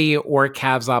duty or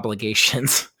Cav's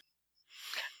obligations.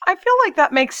 I feel like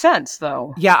that makes sense,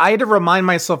 though. Yeah, I had to remind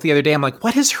myself the other day, I'm like,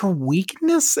 what is her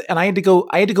weakness? And I had to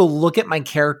go look at my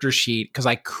character sheet because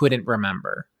I couldn't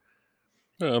remember.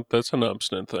 that's an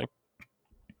obstinate thing.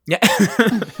 Yeah.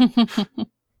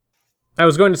 I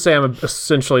was going to say I'm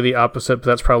essentially the opposite, but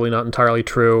that's probably not entirely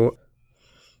true.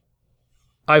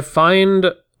 I find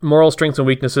moral strengths and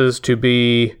weaknesses to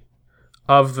be,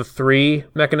 of the 3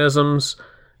 mechanisms,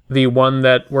 the one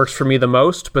that works for me the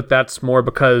most, but that's more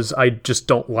because I just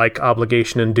don't like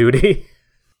obligation and duty.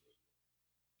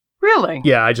 Really?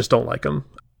 Yeah, I just don't like them.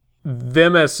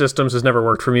 Them as systems has never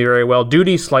worked for me very well.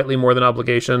 Duty slightly more than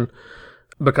obligation,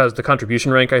 because the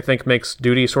contribution rank, I think, makes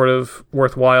duty sort of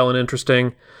worthwhile and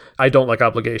interesting. I don't like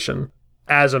obligation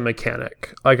as a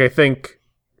mechanic. Like, I think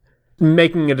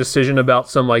making a decision about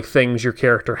some, like, things your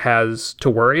character has to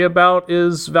worry about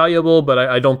is valuable, but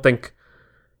I don't think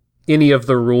any of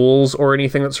the rules or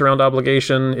anything that surround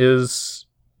obligation is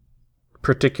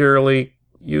particularly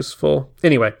useful.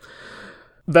 Anyway,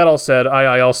 that all said,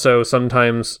 I also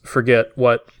sometimes forget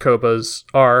what COBAs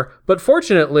are, but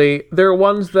fortunately, they're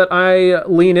ones that I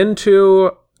lean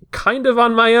into kind of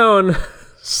on my own,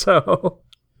 so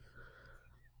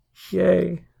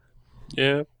yay.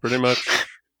 Yeah, pretty much.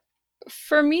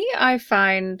 For me, I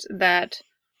find that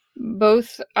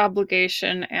both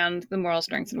obligation and the moral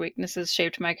strengths and weaknesses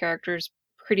shaped my characters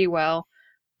pretty well,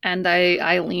 and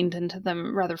I leaned into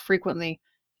them rather frequently.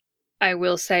 I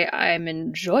will say I'm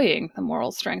enjoying the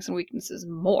moral strengths and weaknesses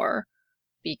more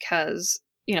because,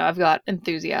 I've got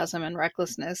enthusiasm and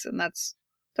recklessness, and that's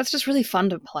just really fun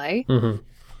to play. Mm-hmm.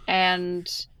 And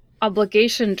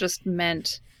obligation just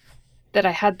meant that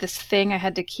I had this thing I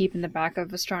had to keep in the back of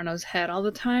Vestrano's head all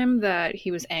the time that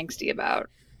he was angsty about.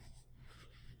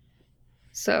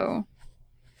 So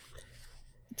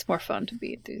it's more fun to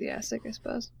be enthusiastic, I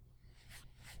suppose.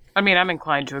 I mean, I'm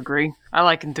inclined to agree. I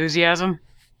like enthusiasm.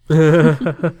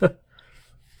 But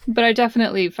I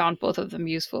definitely found both of them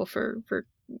useful for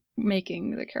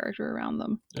making the character around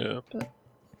them. Yeah.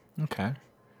 Okay.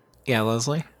 Yeah,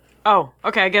 Leslie? Oh,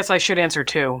 okay, I guess I should answer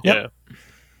too. Yeah.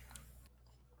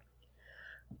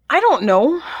 I don't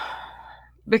know,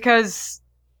 because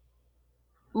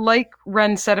like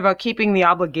Ren said about keeping the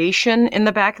obligation in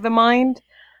the back of the mind,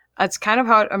 that's kind of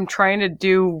how I'm trying to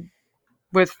do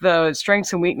with the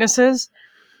strengths and weaknesses,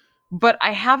 but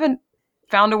I haven't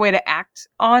found a way to act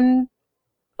on,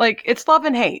 like, it's love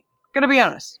and hate, gonna be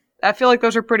honest. I feel like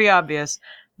those are pretty obvious,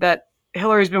 that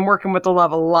Hillary's been working with the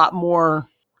love a lot more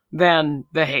than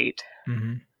the hate.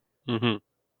 Mm-hmm. Mm-hmm.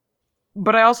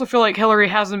 But I also feel like Hillary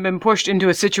hasn't been pushed into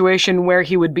a situation where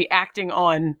he would be acting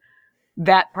on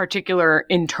that particular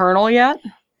internal yet.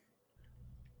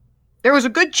 There was a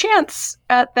good chance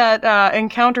at that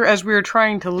encounter as we were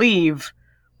trying to leave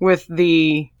with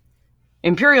the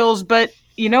Imperials, but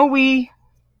we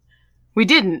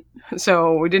didn't.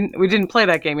 So we didn't play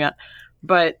that game yet.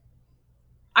 But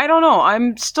I don't know.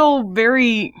 I'm still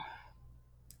very,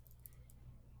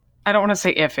 I don't want to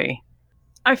say iffy.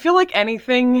 I feel like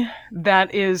anything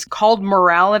that is called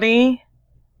morality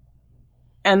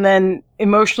and then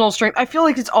emotional strength, I feel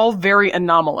like it's all very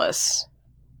anomalous.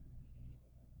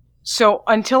 So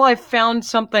until I've found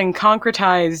something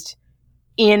concretized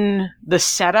in the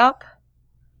setup,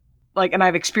 and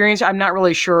I've experienced, I'm not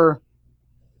really sure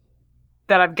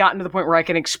that I've gotten to the point where I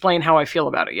can explain how I feel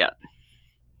about it yet.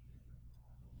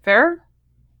 Fair?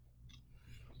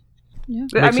 Yeah.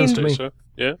 Makes sense to me. So,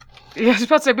 Yeah? Yeah, I was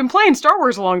about to say, I've been playing Star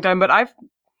Wars a long time, but I've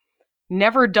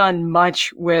never done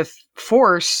much with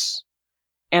Force,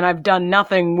 and I've done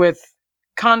nothing with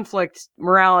conflict,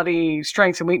 morality,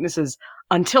 strengths, and weaknesses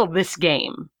until this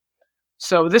game.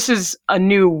 So this is a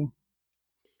new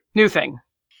thing.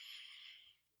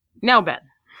 Now, Ben.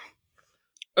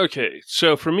 Okay,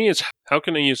 so for me, it's how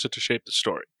can I use it to shape the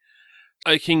story?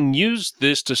 I can use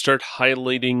this to start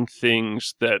highlighting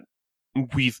things that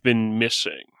we've been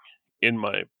missing, in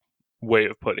my way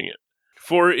of putting it.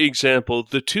 For example,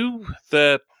 the two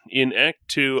that in Act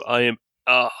 2 I am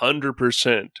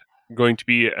 100% going to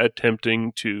be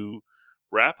attempting to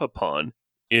wrap upon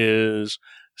is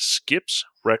Skip's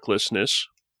recklessness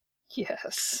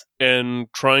Yes. and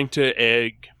trying to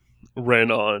egg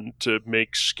Ren on to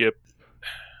make Skip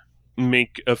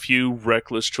make a few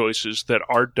reckless choices that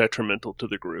are detrimental to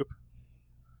the group.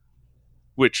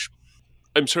 Which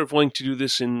I'm sort of wanting to do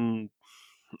this in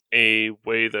a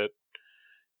way that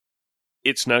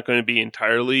it's not going to be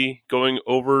entirely going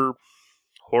over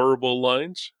horrible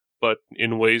lines, but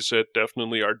in ways that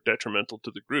definitely are detrimental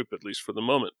to the group, at least for the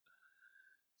moment.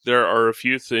 There are a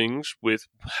few things with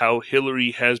how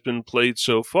Hillary has been played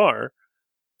so far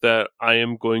that I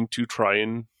am going to try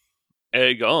and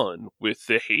egg on with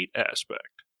the hate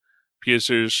aspect. Because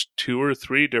there's 2 or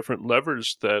 3 different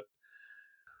levers that,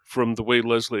 from the way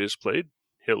Leslie has played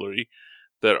Hillary,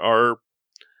 that are,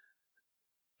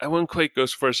 I wouldn't quite go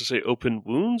so far as to say open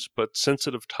wounds, but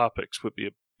sensitive topics would be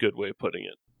a good way of putting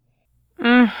it.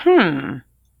 Mm-hmm.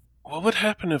 What would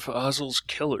happen if Ozzel's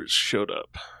killers showed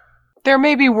up? There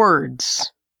may be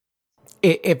words.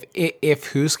 If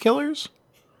whose killers?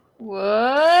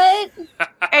 What?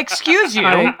 Excuse you.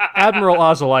 Admiral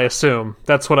Ozzel, I assume.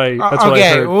 That's what I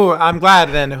Okay, heard. ooh, I'm glad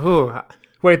then. Ooh.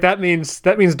 Wait, that means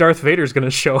Darth Vader's going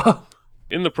to show up.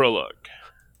 In the prologue,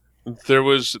 there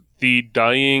was the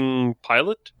dying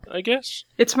pilot, I guess?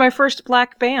 It's my first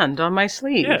black band on my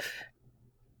sleeve. Yeah.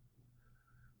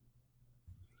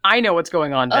 I know what's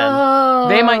going on, Ben. Oh.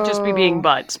 They might just be being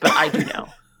butts, but I do know.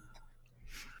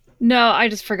 No, I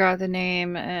just forgot the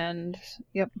name, and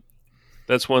yep.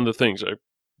 That's one of the things. I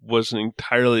wasn't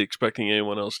entirely expecting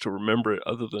anyone else to remember it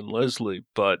other than Leslie,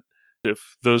 but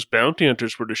if those bounty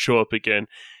hunters were to show up again,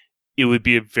 it would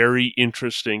be a very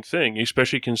interesting thing,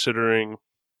 especially considering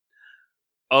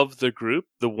of the group,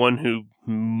 the one who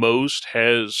most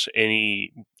has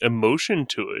any emotion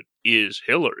to it is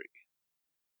Hillary.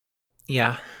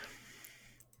 Yeah.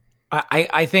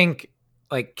 I think,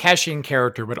 like, Cashin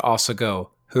character would also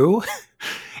go, who?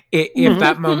 If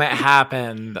that moment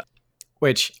happened,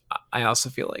 which I also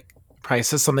feel like probably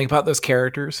says something about those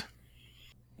characters.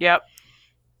 Yep.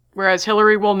 Whereas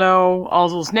Hillary will know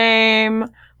Ozzel's name, a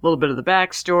little bit of the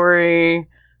backstory,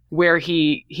 where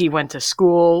he went to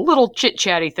school, little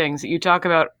chit-chatty things that you talk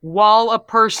about while a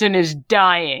person is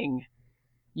dying.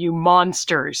 You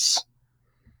monsters.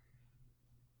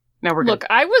 Now we're Look,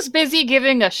 I was busy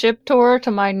giving a ship tour to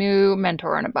my new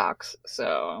mentor in a box,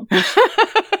 so...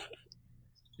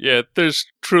 Yeah, there's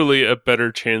truly a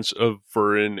better chance of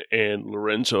Vern and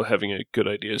Lorenzo having a good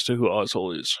idea as to who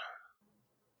Ozzel is.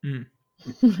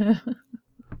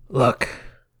 Look,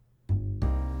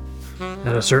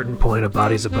 at a certain point, a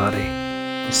body's a body.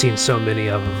 I've seen so many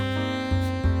of them.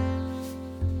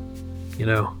 You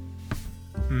know?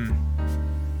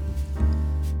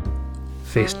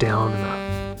 Face down in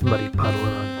a muddy puddle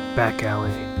in a back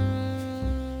alley.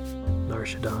 Nar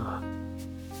Shaddaa.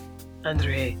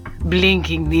 Andre,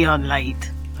 blinking neon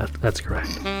light. That's correct.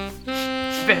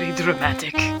 Very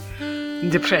dramatic.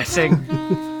 Depressing.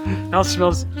 It all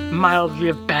smells mildly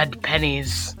of bad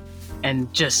pennies.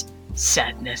 And just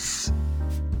sadness.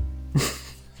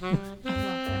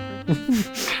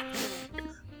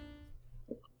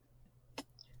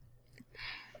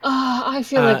 I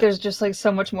feel like there's just like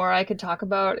so much more I could talk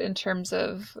about in terms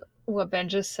of what Ben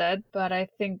just said, but I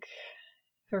think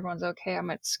if everyone's okay, I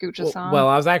might scooch us on. Well,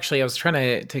 I was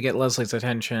trying to get Leslie's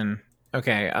attention.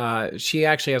 Okay, she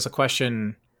actually has a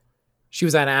question. She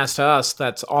was asked to us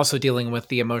that's also dealing with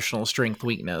the emotional strength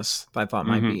weakness. That I thought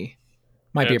might be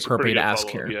appropriate to ask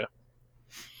here. Yeah.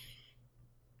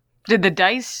 Did the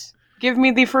dice give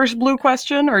me the first blue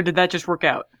question, or did that just work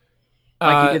out?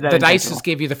 Like you did that the in dice general? just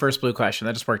gave you the first blue question.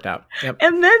 That just worked out. Yep.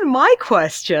 And then my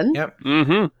question. Yep.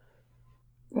 Mm-hmm.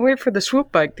 Wait for the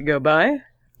swoop bike to go by.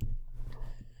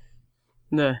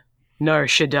 The Nar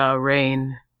Shaddaa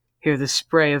rain. Hear the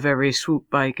spray of every swoop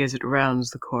bike as it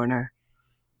rounds the corner.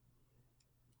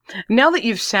 Now that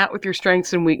you've sat with your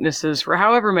strengths and weaknesses for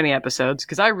however many episodes,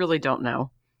 because I really don't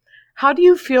know, how do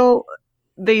you feel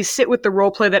they sit with the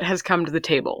roleplay that has come to the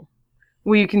table?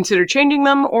 Will you consider changing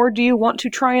them, or do you want to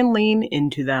try and lean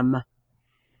into them?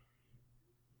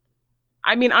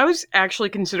 I mean, I was actually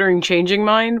considering changing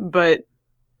mine, but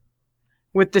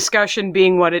with discussion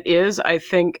being what it is, I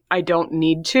think I don't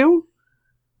need to,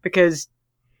 because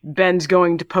Ben's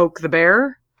going to poke the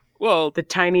bear, Well, the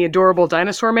tiny, adorable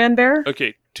dinosaur man bear.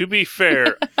 okay, to be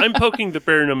fair, I'm poking the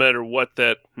bear no matter what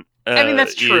that I mean,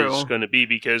 that's true. is going to be,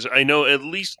 because I know at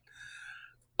least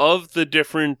of the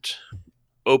different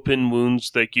open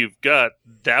wounds that you've got,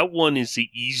 that one is the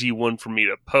easy one for me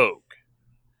to poke.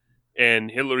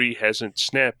 And Hillary hasn't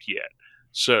snapped yet.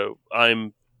 So I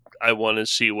want to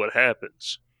see what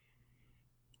happens.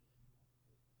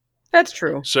 That's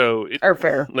true. So Or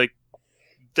fair. like,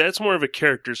 that's more of a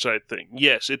character side thing.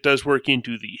 Yes, it does work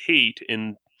into the hate,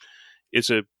 and it's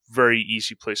a very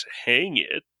easy place to hang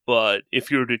it, but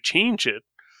if you were to change it,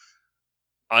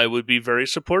 I would be very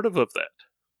supportive of that.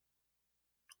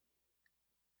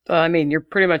 I mean, you're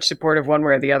pretty much supportive one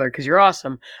way or the other because you're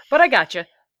awesome. But I gotcha.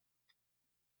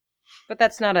 But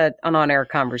that's not an on-air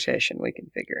conversation. We can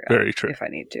figure it out. Very true. If I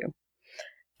need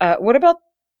to. What about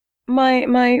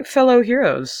my fellow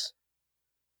heroes?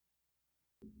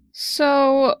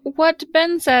 So, what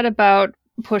Ben said about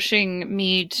pushing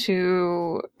me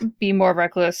to be more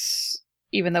reckless,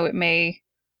 even though it may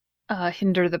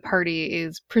hinder the party,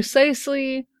 is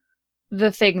precisely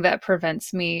the thing that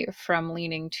prevents me from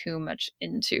leaning too much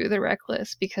into the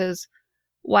reckless. Because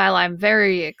while I'm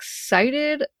very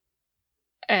excited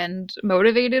and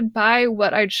motivated by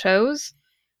what I chose,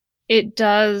 it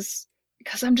does,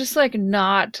 because I'm just like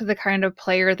not the kind of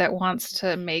player that wants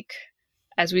to make,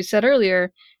 as we said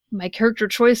earlier, my character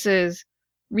choices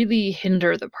really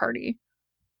hinder the party.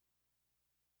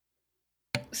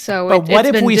 So, But what it's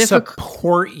if been we difficult.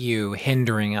 support you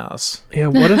hindering us? Yeah,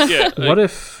 what if Yeah, what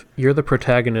if you're the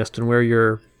protagonist and we're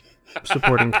your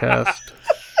supporting cast?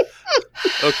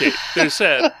 Okay, there's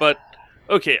that, but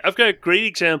okay, I've got a great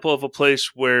example of a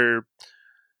place where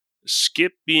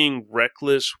Skip being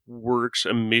reckless works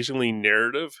amazingly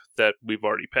narrative that we've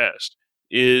already passed,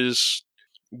 is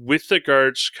with the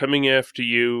guards coming after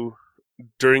you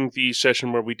during the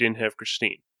session where we didn't have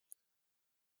Christine,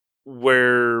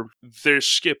 where there's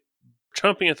Skip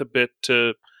chomping at the bit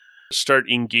to start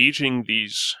engaging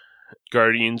these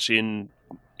guardians in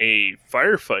a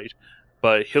firefight,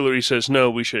 but Hillary says,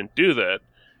 no, we shouldn't do that.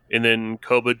 And then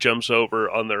Koba jumps over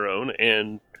on their own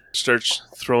and starts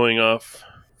throwing off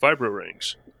vibro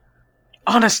rings.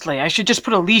 Honestly, I should just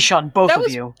put a leash on both That of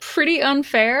was you. pretty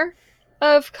unfair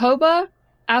of Koba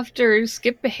after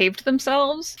Skip behaved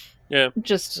themselves. Yeah,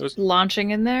 Just It was- launching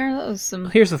in there. That was some.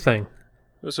 Here's the thing.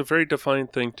 it was a very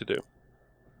defiant thing to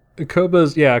do.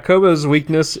 Koba's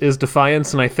weakness is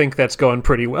defiance, and I think that's going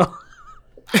pretty well.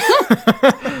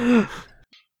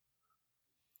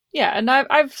 Yeah, and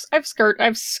I've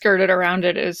skirted around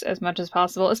it as much as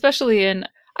possible, especially in,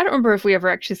 I don't remember if we ever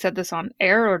actually said this on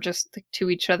air or just like, to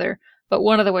each other, but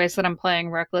one of the ways that I'm playing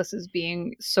reckless is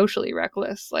being socially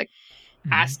reckless, like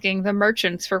asking the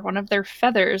merchants for one of their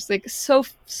feathers, like so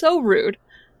rude,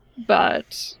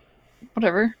 but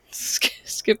whatever.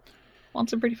 Skip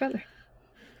wants a pretty feather.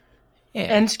 Yeah.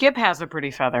 And Skip has a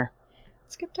pretty feather.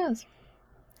 Skip does.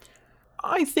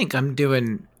 I think I'm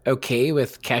doing okay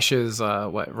with Kesha's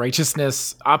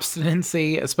righteousness,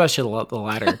 obstinacy, especially the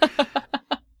latter.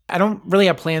 I don't really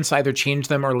have plans to either change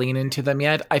them or lean into them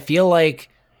yet. I feel like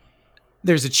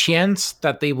there's a chance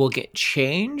that they will get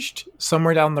changed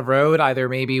somewhere down the road, either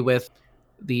maybe with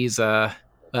these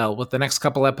with the next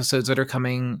couple episodes that are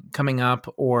coming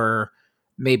up, or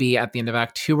maybe at the end of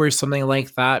Act 2 or something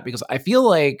like that, because I feel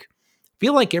like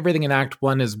everything in Act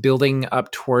 1 is building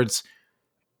up towards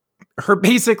her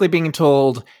basically being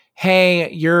told, hey,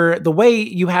 the way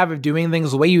you have of doing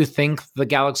things, the way you think the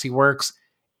galaxy works,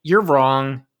 you're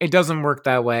wrong. It doesn't work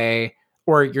that way.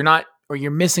 Or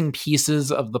you're missing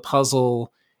pieces of the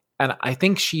puzzle. And I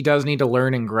think she does need to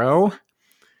learn and grow.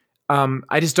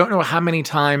 I just don't know how many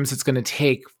times it's going to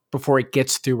take before it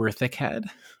gets through her thick head.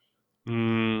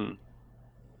 Mm.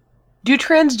 Do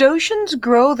Transdoshans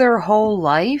grow their whole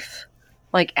life?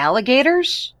 Like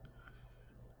alligators?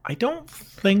 I don't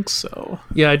think so.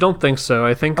 Yeah, I don't think so.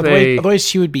 I think Otherwise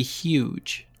she would be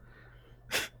huge.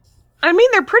 I mean,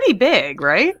 they're pretty big,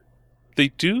 right? They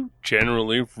do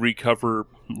generally recover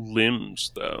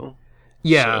limbs, though.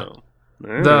 Yeah. So,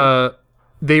 alright.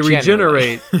 They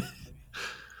regenerate.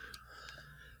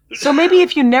 So maybe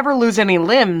if you never lose any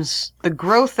limbs, the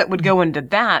growth that would go into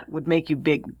that would make you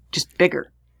big, just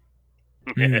bigger.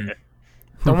 No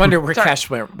wonder where Sorry. Cash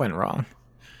went wrong.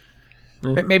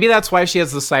 Maybe that's why she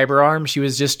has the cyber arm. She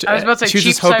was just I was about to say she was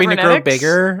just cheap hoping to grow cybernetics.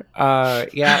 bigger.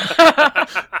 Yeah.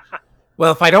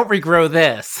 Well, if I don't regrow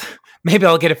this, maybe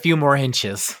I'll get a few more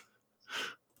inches.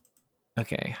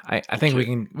 Okay, I think we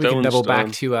can That one's double back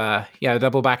done. to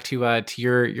double back to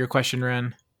your question,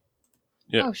 Ren.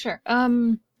 Yeah. Oh, sure.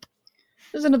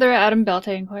 There's another Adam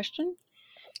Beltane question.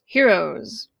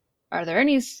 Heroes. Are there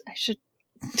any... I should...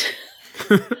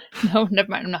 No, never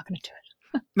mind. I'm not going to do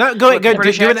it. No, go ahead.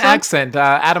 British Do an accent? accent.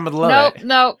 Adam would love it.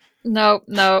 No.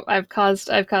 I've caused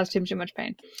him too much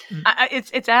pain.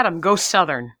 It's Adam. Go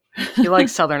Southern. He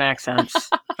likes Southern accents.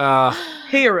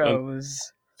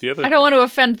 Heroes. The other I don't want to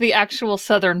offend the actual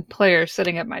Southern player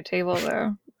sitting at my table,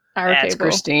 though. Our That's table.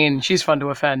 Christine. She's fun to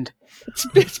offend.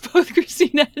 It's both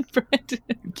Christina and Brandon.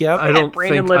 Yep. I don't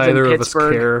Brandon think lives in either of us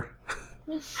Pittsburgh. care.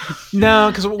 No,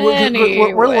 because we're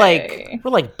Anyway.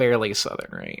 like barely Southern,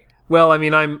 right? Well, I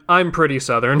mean, I'm pretty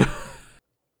Southern.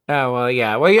 Oh well,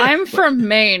 yeah. Well, yeah. I'm from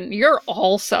Maine. You're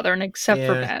all Southern except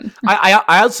for Yeah. Ben. I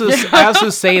also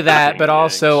say that, but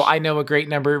also Thanks. I know a great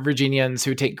number of Virginians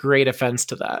who take great offense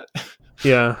to that.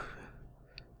 Yeah.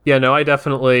 Yeah, no, I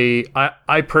definitely...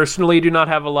 I personally do not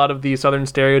have a lot of the Southern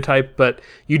stereotype, but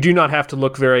you do not have to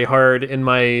look very hard in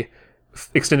my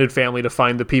extended family to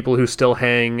find the people who still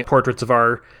hang portraits of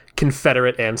our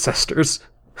Confederate ancestors.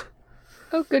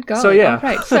 Oh, good God. So, yeah. All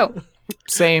right. So,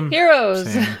 Same. heroes.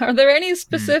 Same. Are there any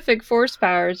specific force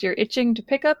powers you're itching to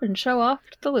pick up and show off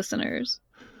to the listeners?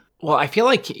 Well, I feel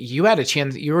like you had a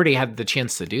chance. You already had the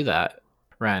chance to do that,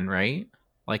 Ren, right?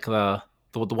 Like the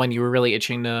one you were really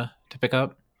itching to pick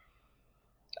up.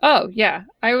 Oh, yeah.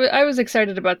 I was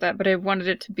excited about that, but I wanted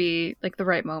it to be like the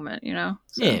right moment, you know?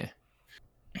 So- Yeah.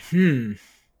 I mean,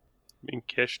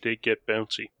 cash did get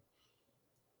bouncy.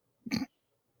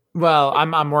 Well,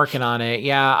 I'm working on it.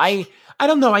 Yeah, I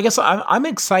don't know. I guess I'm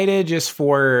excited just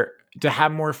to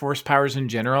have more force powers in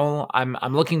general. I'm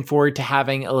looking forward to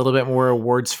having a little bit more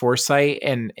awards foresight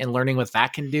and learning what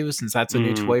that can do, since that's a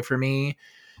new toy for me.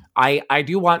 I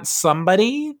do want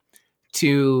somebody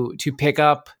to pick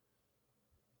up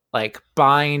like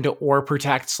bind or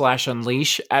protect /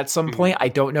 unleash at some point. I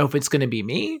don't know if it's going to be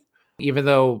me, even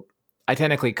though I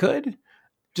technically could.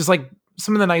 Just like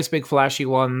some of the nice big flashy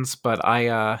ones, but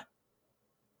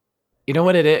you know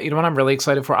what it is? You know what I'm really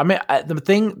excited for?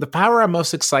 The power I'm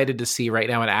most excited to see right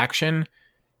now in action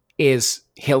is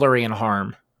Hillary and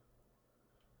Harm.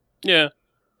 Yeah.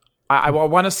 I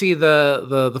want to see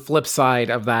the flip side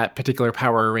of that particular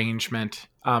power arrangement.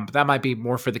 But that might be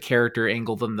more for the character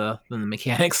angle than the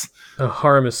mechanics.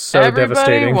 Harm is so Everybody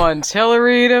devastating. wants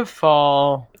Hillary to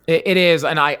fall. It is,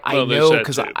 and I Well, there's know that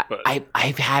because too, but-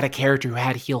 I've had a character who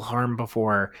had heal harm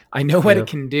before. I know what Yeah. it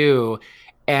can do,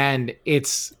 and it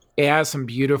has some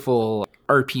beautiful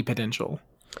RP potential.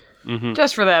 Mm-hmm.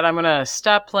 Just for that, I'm going to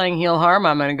stop playing Heal Harm.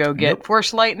 I'm going to go get Nope.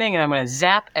 Force Lightning, and I'm going to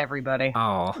zap everybody.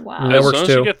 Oh, Wow. That As works long as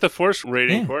too. you get the force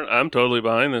rating Yeah. for it, I'm totally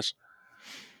behind this.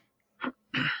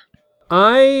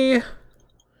 I'm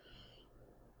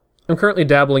currently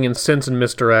dabbling in Sense and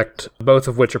Misdirect, both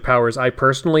of which are powers I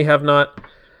personally have not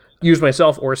used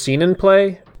myself or seen in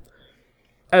play.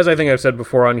 As I think I've said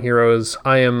before on Heroes,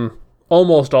 I am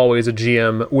almost always a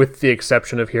GM, with the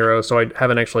exception of Heroes, so I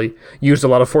haven't actually used a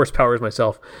lot of force powers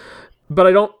myself. But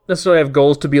I don't necessarily have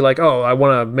goals to be like, oh, I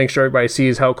want to make sure everybody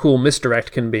sees how cool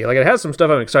Misdirect can be. Like, it has some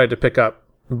stuff I'm excited to pick up,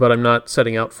 but I'm not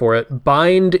setting out for it.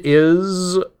 Bind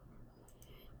is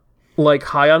like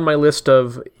high on my list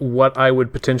of what I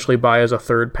would potentially buy as a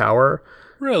third power.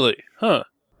 Really? Huh.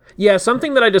 Yeah,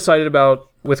 something that I decided about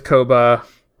with Koba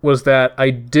was that I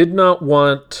did not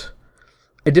want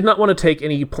to take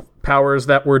any powers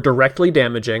that were directly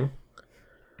damaging.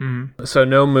 So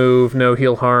no move, no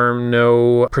heal harm,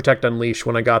 no protect unleash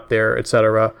when I got there,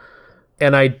 etc.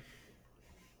 And I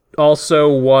also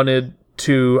wanted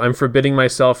to, I'm forbidding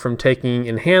myself from taking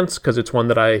enhance because it's one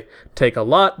that I take a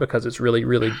lot because it's really,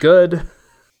 really good.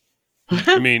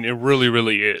 I mean, it really,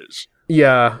 really is.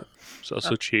 Yeah, It's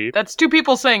also cheap. That's two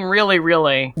people saying really,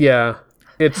 really. yeah.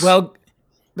 It's well,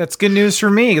 that's good news for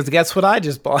me because guess what I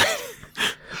just bought.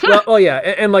 well, yeah,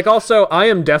 and like also, I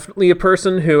am definitely a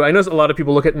person who, I know a lot of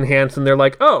people look at enhance and they're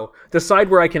like, oh, the side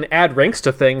where I can add ranks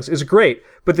to things is great,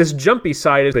 but this jumpy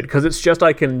side is good because it's just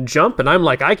I can jump, and I'm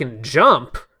like, I can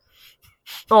jump.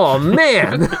 Oh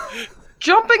man,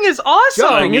 Jumping is awesome!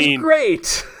 jumping I mean- is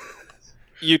great.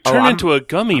 You turn I'm- into a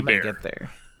gummy I'm gonna bear. get there.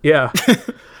 Yeah,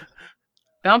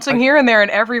 Bouncing here and there and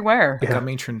everywhere.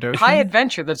 Coming Trandoshan. High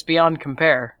adventure that's beyond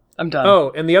compare. I'm done.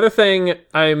 Oh, and the other thing,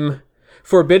 I'm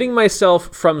forbidding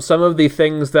myself from some of the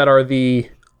things that are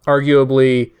the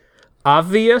arguably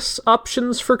obvious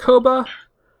options for Koba,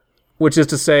 which is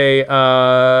to say,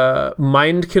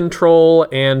 mind control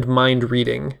and mind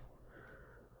reading.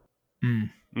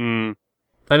 Mm.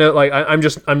 I know, like,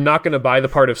 I'm not going to buy the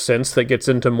part of sense that gets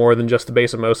into more than just the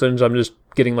base emotions. I'm just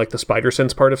getting, like, the spider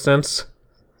sense part of sense.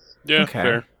 Yeah, Okay.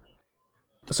 fair.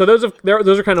 So those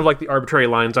are kind of like the arbitrary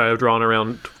lines I have drawn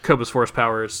around Koba's force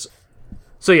powers.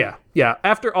 So yeah.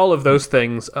 After all of those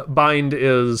things, bind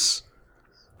is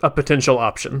a potential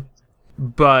option,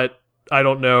 but I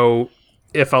don't know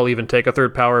if I'll even take a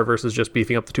third power versus just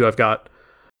beefing up the two I've got.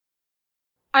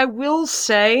 I will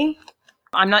say,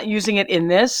 I'm not using it in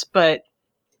this, but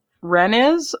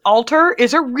Alter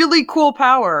is a really cool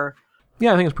power.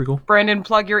 Yeah, I think it's pretty cool. Brandon,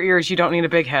 plug your ears. You don't need a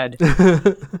big head.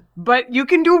 But you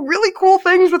can do really cool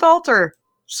things with Alter.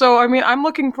 So, I mean, I'm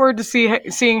looking forward to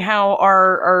seeing how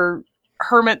our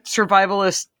hermit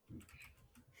survivalist,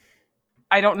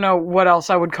 I don't know what else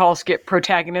I would call Skip,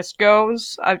 protagonist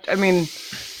goes. I mean,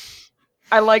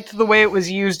 I liked the way it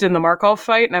was used in the Markov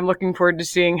fight, and I'm looking forward to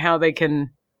seeing how they can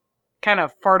kind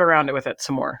of fart around it with it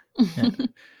some more.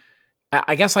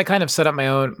 I guess I kind of set up my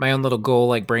own little goal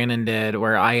like Brandon did,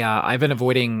 where I've been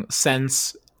avoiding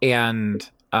sense and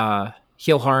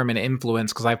heal, harm, and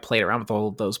influence because I've played around with all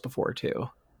of those before too.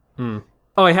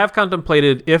 Oh, I have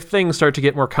contemplated if things start to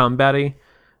get more combat-y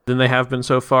than they have been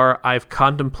so far. I've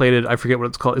contemplated, I forget what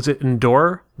it's called. Is it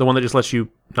Endure? The one that just lets you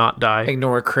not die?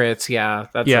 Ignore crits, yeah,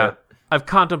 that's Yeah. it. I've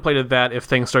contemplated that if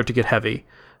things start to get heavy.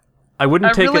 I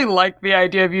wouldn't take really it. like the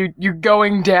idea of you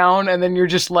going down and then you're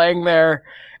just laying there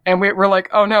and we're like,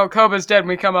 oh no, Koba's dead. And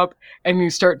we come up and you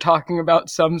start talking about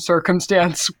some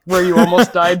circumstance where you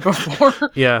almost died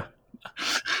before. Yeah.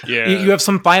 Yeah. You have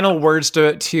some final words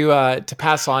to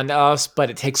pass on to us, but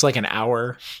it takes like an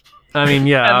hour. I mean,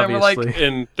 yeah, And then we're like- obviously.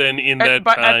 and then in that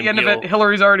But time, at the end of you'll- it,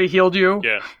 Hillary's already healed you.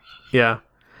 Yeah. Yeah.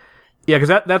 Yeah,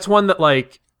 because that's one that,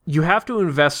 like, you have to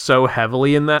invest so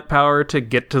heavily in that power to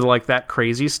get to, like, that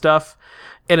crazy stuff.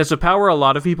 And it's a power a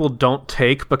lot of people don't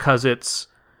take because it's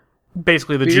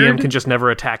basically the Weird. GM can just never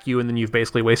attack you and then you've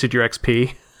basically wasted your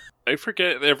XP. I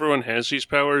forget everyone has these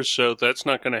powers, so that's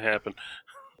not going to happen.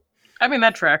 I mean,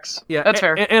 that tracks. Yeah, That's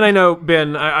fair. And I know,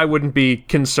 Ben, I wouldn't be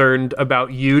concerned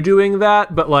about you doing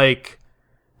that, but, like,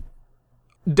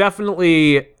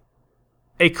 definitely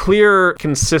a clear,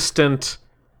 consistent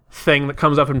thing that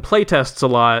comes up in playtests a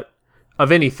lot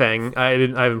of anything. I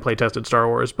haven't playtested Star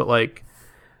Wars, but, like,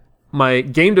 my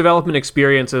game development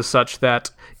experience is such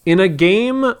that in a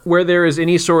game where there is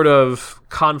any sort of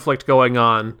conflict going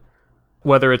on,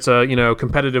 whether it's a,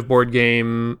 competitive board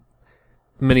game,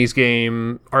 minis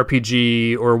game,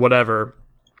 RPG, or whatever,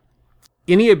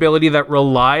 any ability that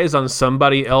relies on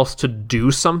somebody else to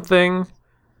do something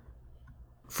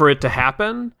for it to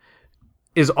happen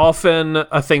is often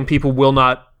a thing people will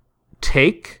not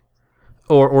take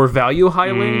or value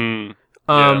highly.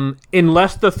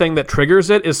 Unless the thing that triggers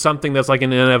it is something that's like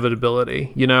an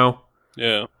inevitability,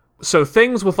 Yeah. So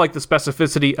things with like the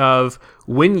specificity of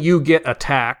when you get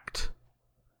attacked,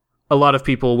 a lot of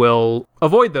people will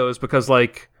avoid those because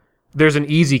like there's an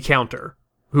easy counter.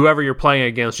 Whoever you're playing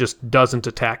against just doesn't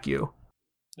attack you.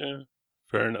 Yeah.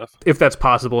 Fair enough. If that's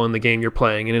possible in the game you're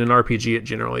playing, and in an RPG it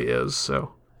generally is.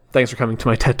 So thanks for coming to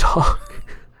my TED Talk.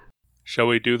 Shall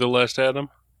we do the last Adam?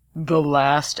 The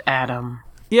Last Adam.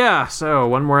 Yeah, so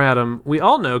one more Adam. We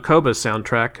all know Koba's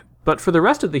soundtrack, but for the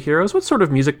rest of the heroes, what sort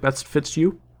of music best fits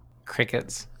you?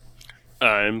 Crickets.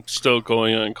 I'm still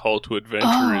going on Call to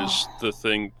Adventure is the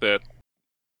thing that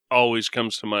always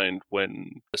comes to mind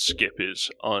when Skip is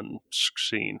on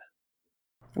scene.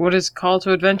 What is Call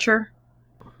to Adventure?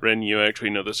 Ren, you actually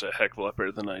know this a heck of a lot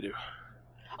better than I do.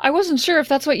 I wasn't sure if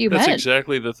that's what you That's meant.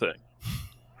 exactly the thing.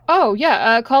 Oh,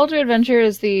 yeah. Call to Adventure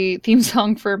is the theme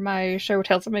song for my show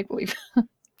Tales of Make Believe.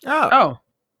 Oh,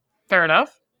 fair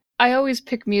enough. I always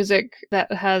pick music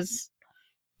that has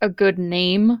a good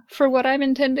name for what I'm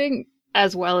intending,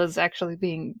 as well as actually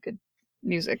being good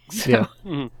music. So Yeah.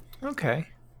 Mhm. Okay.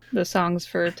 the songs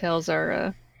for Tales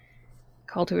are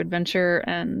Call to Adventure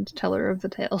and Teller of the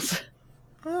Tales.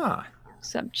 Ah.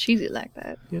 Something cheesy like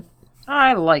that.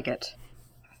 I like it.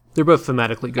 They're both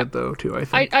thematically good, though, too, I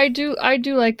think. I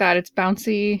do like that. It's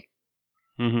bouncy.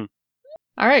 Mhm.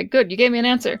 All right, good. You gave me an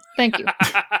answer. Thank you.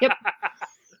 Yep,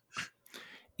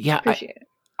 Yeah, appreciate it.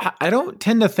 I don't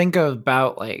tend to think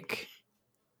about like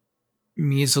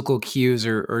musical cues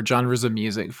or genres of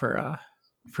music for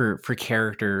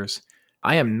characters.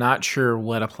 I am not sure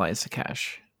what applies to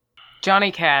Cash.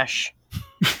 Johnny Cash.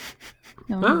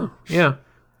 Oh, yeah.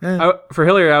 Eh. For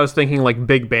Hillary, I was thinking like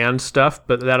big band stuff,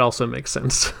 but that also makes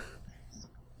sense.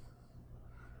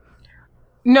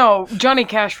 No, Johnny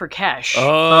Cash for Cash.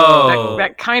 Oh.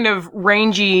 That kind of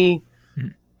rangy,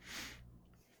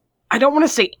 I don't want to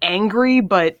say angry,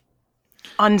 but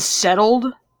unsettled.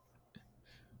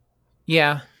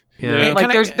 Yeah. Yeah. Like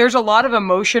kinda- there's a lot of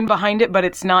emotion behind it, but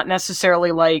it's not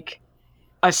necessarily like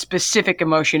a specific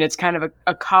emotion. It's kind of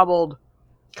a cobbled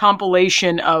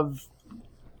compilation of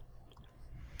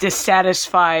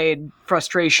dissatisfied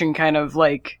frustration, kind of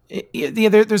like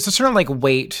there's a certain like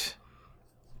weight.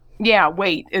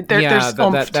 There's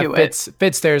oomph to it.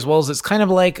 Fits there as well as it's kind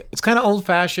of old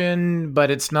fashioned,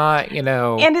 but it's not,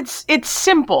 And it's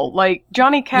simple. Like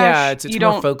Johnny Cash. Yeah, it's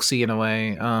more folksy in a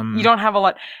way. You don't have a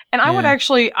lot. And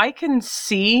I can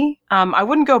see. I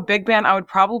wouldn't go big band. I would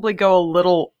probably go a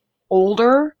little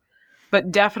older,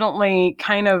 but definitely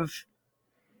kind of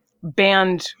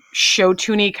band show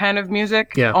tuney kind of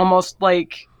music. Yeah, almost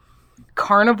like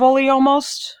carnival-y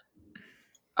almost,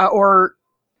 or.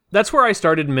 That's where I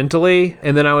started mentally,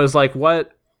 and then I was like,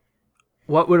 what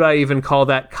would I even call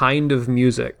that kind of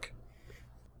music?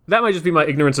 That might just be my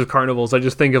ignorance of carnivals. I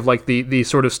just think of like the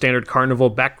sort of standard carnival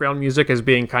background music as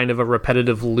being kind of a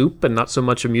repetitive loop and not so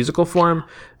much a musical form,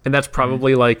 and that's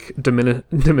probably like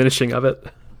diminishing of it.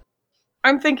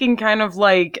 I'm thinking kind of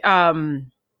like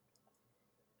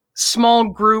small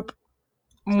group,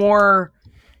 more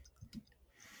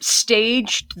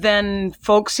staged than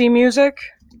folksy music.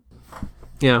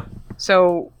 Yeah.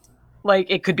 So,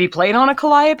 like, it could be played on a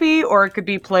calliope, or it could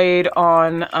be played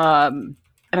on an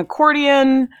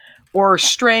accordion or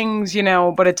strings,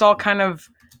 but it's all kind of,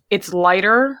 it's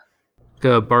lighter.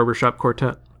 The barbershop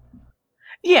quartet.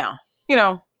 Yeah,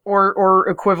 or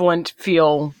equivalent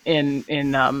feel in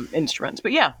instruments.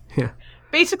 But yeah.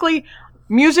 Basically,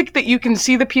 music that you can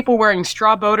see the people wearing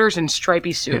straw boaters and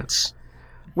stripy suits. Yeah.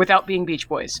 Without being Beach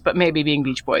Boys, but maybe being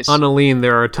Beach Boys. On Aline,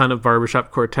 there are a ton of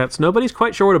barbershop quartets. Nobody's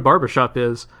quite sure what a barbershop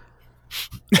is.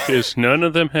 Because none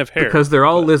of them have hair. Because they're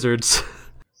all lizards.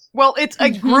 Well, it's a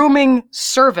grooming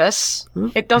service.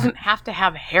 It doesn't have to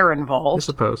have hair involved. I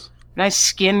suppose. Nice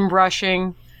skin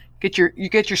brushing. You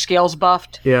get your scales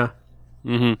buffed. Yeah.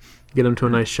 Mm-hmm. Get them to a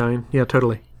nice shine. Yeah,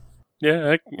 totally.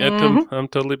 Yeah, I'm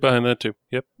totally behind that too.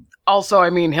 Yep. Also, I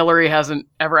mean, Hillary hasn't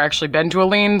ever actually been to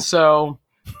Aline, so...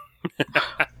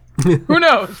 Who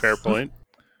knows? Fair point.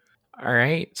 All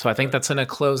right, so I think that's going to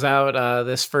close out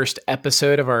this first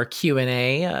episode of our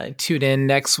Q&A. Tune in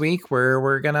next week where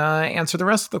we're going to answer the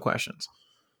rest of the questions.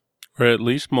 Or at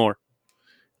least more.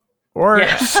 Or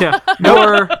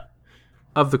more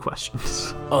of the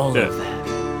questions. All of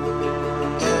that.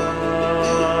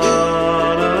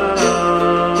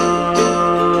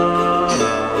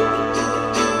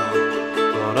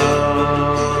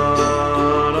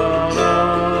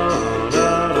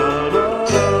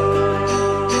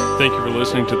 Thank you for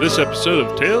listening to this episode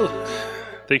of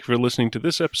Thank you for listening to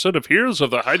this episode of Heroes of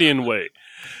the Hydian Way.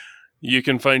 You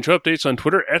can find show updates on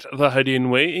Twitter at The Hydian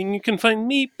Way, and you can find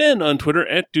me, Ben, on Twitter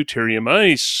at Deuterium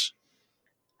Ice.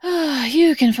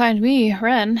 You can find me,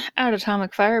 Ren, at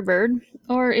Atomic Firebird,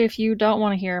 or if you don't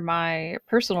want to hear my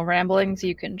personal ramblings,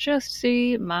 you can just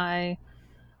see my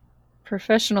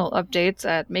professional updates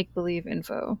at Make Believe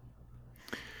Info.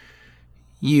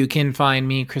 You can find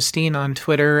me, Christine, on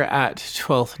Twitter at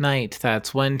 12th Night.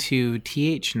 That's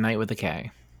 12th, Night with a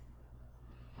K.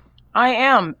 I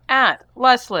am at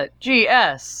Leslet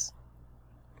GS.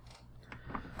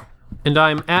 And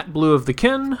I'm at Blue of the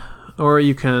Kin, or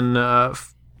you can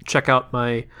check out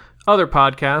my other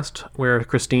podcast where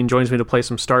Christine joins me to play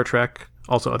some Star Trek.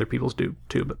 Also, other people's do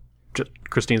too, but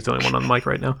Christine's the only one on the mic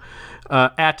right now.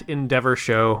 At Endeavor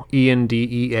Show,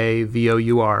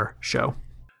 ENDEAVOUR Show.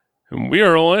 And we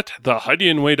are all at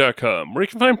thehydianway.com, where you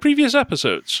can find previous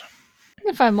episodes. You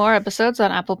can find more episodes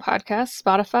on Apple Podcasts,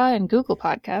 Spotify, and Google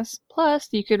Podcasts. Plus,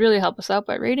 you could really help us out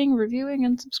by rating, reviewing,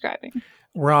 and subscribing.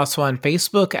 We're also on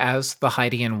Facebook as The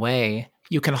Hydian Way.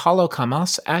 You can holocom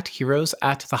us at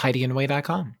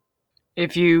heroes@thehydianway.com.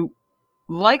 If you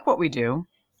like what we do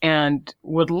and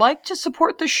would like to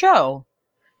support the show,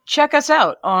 check us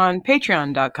out on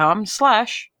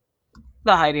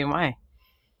patreon.com/thehydianway.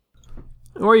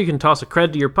 Or you can toss a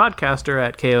cred to your podcaster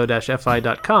at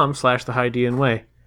ko-fi.com/thehydianway.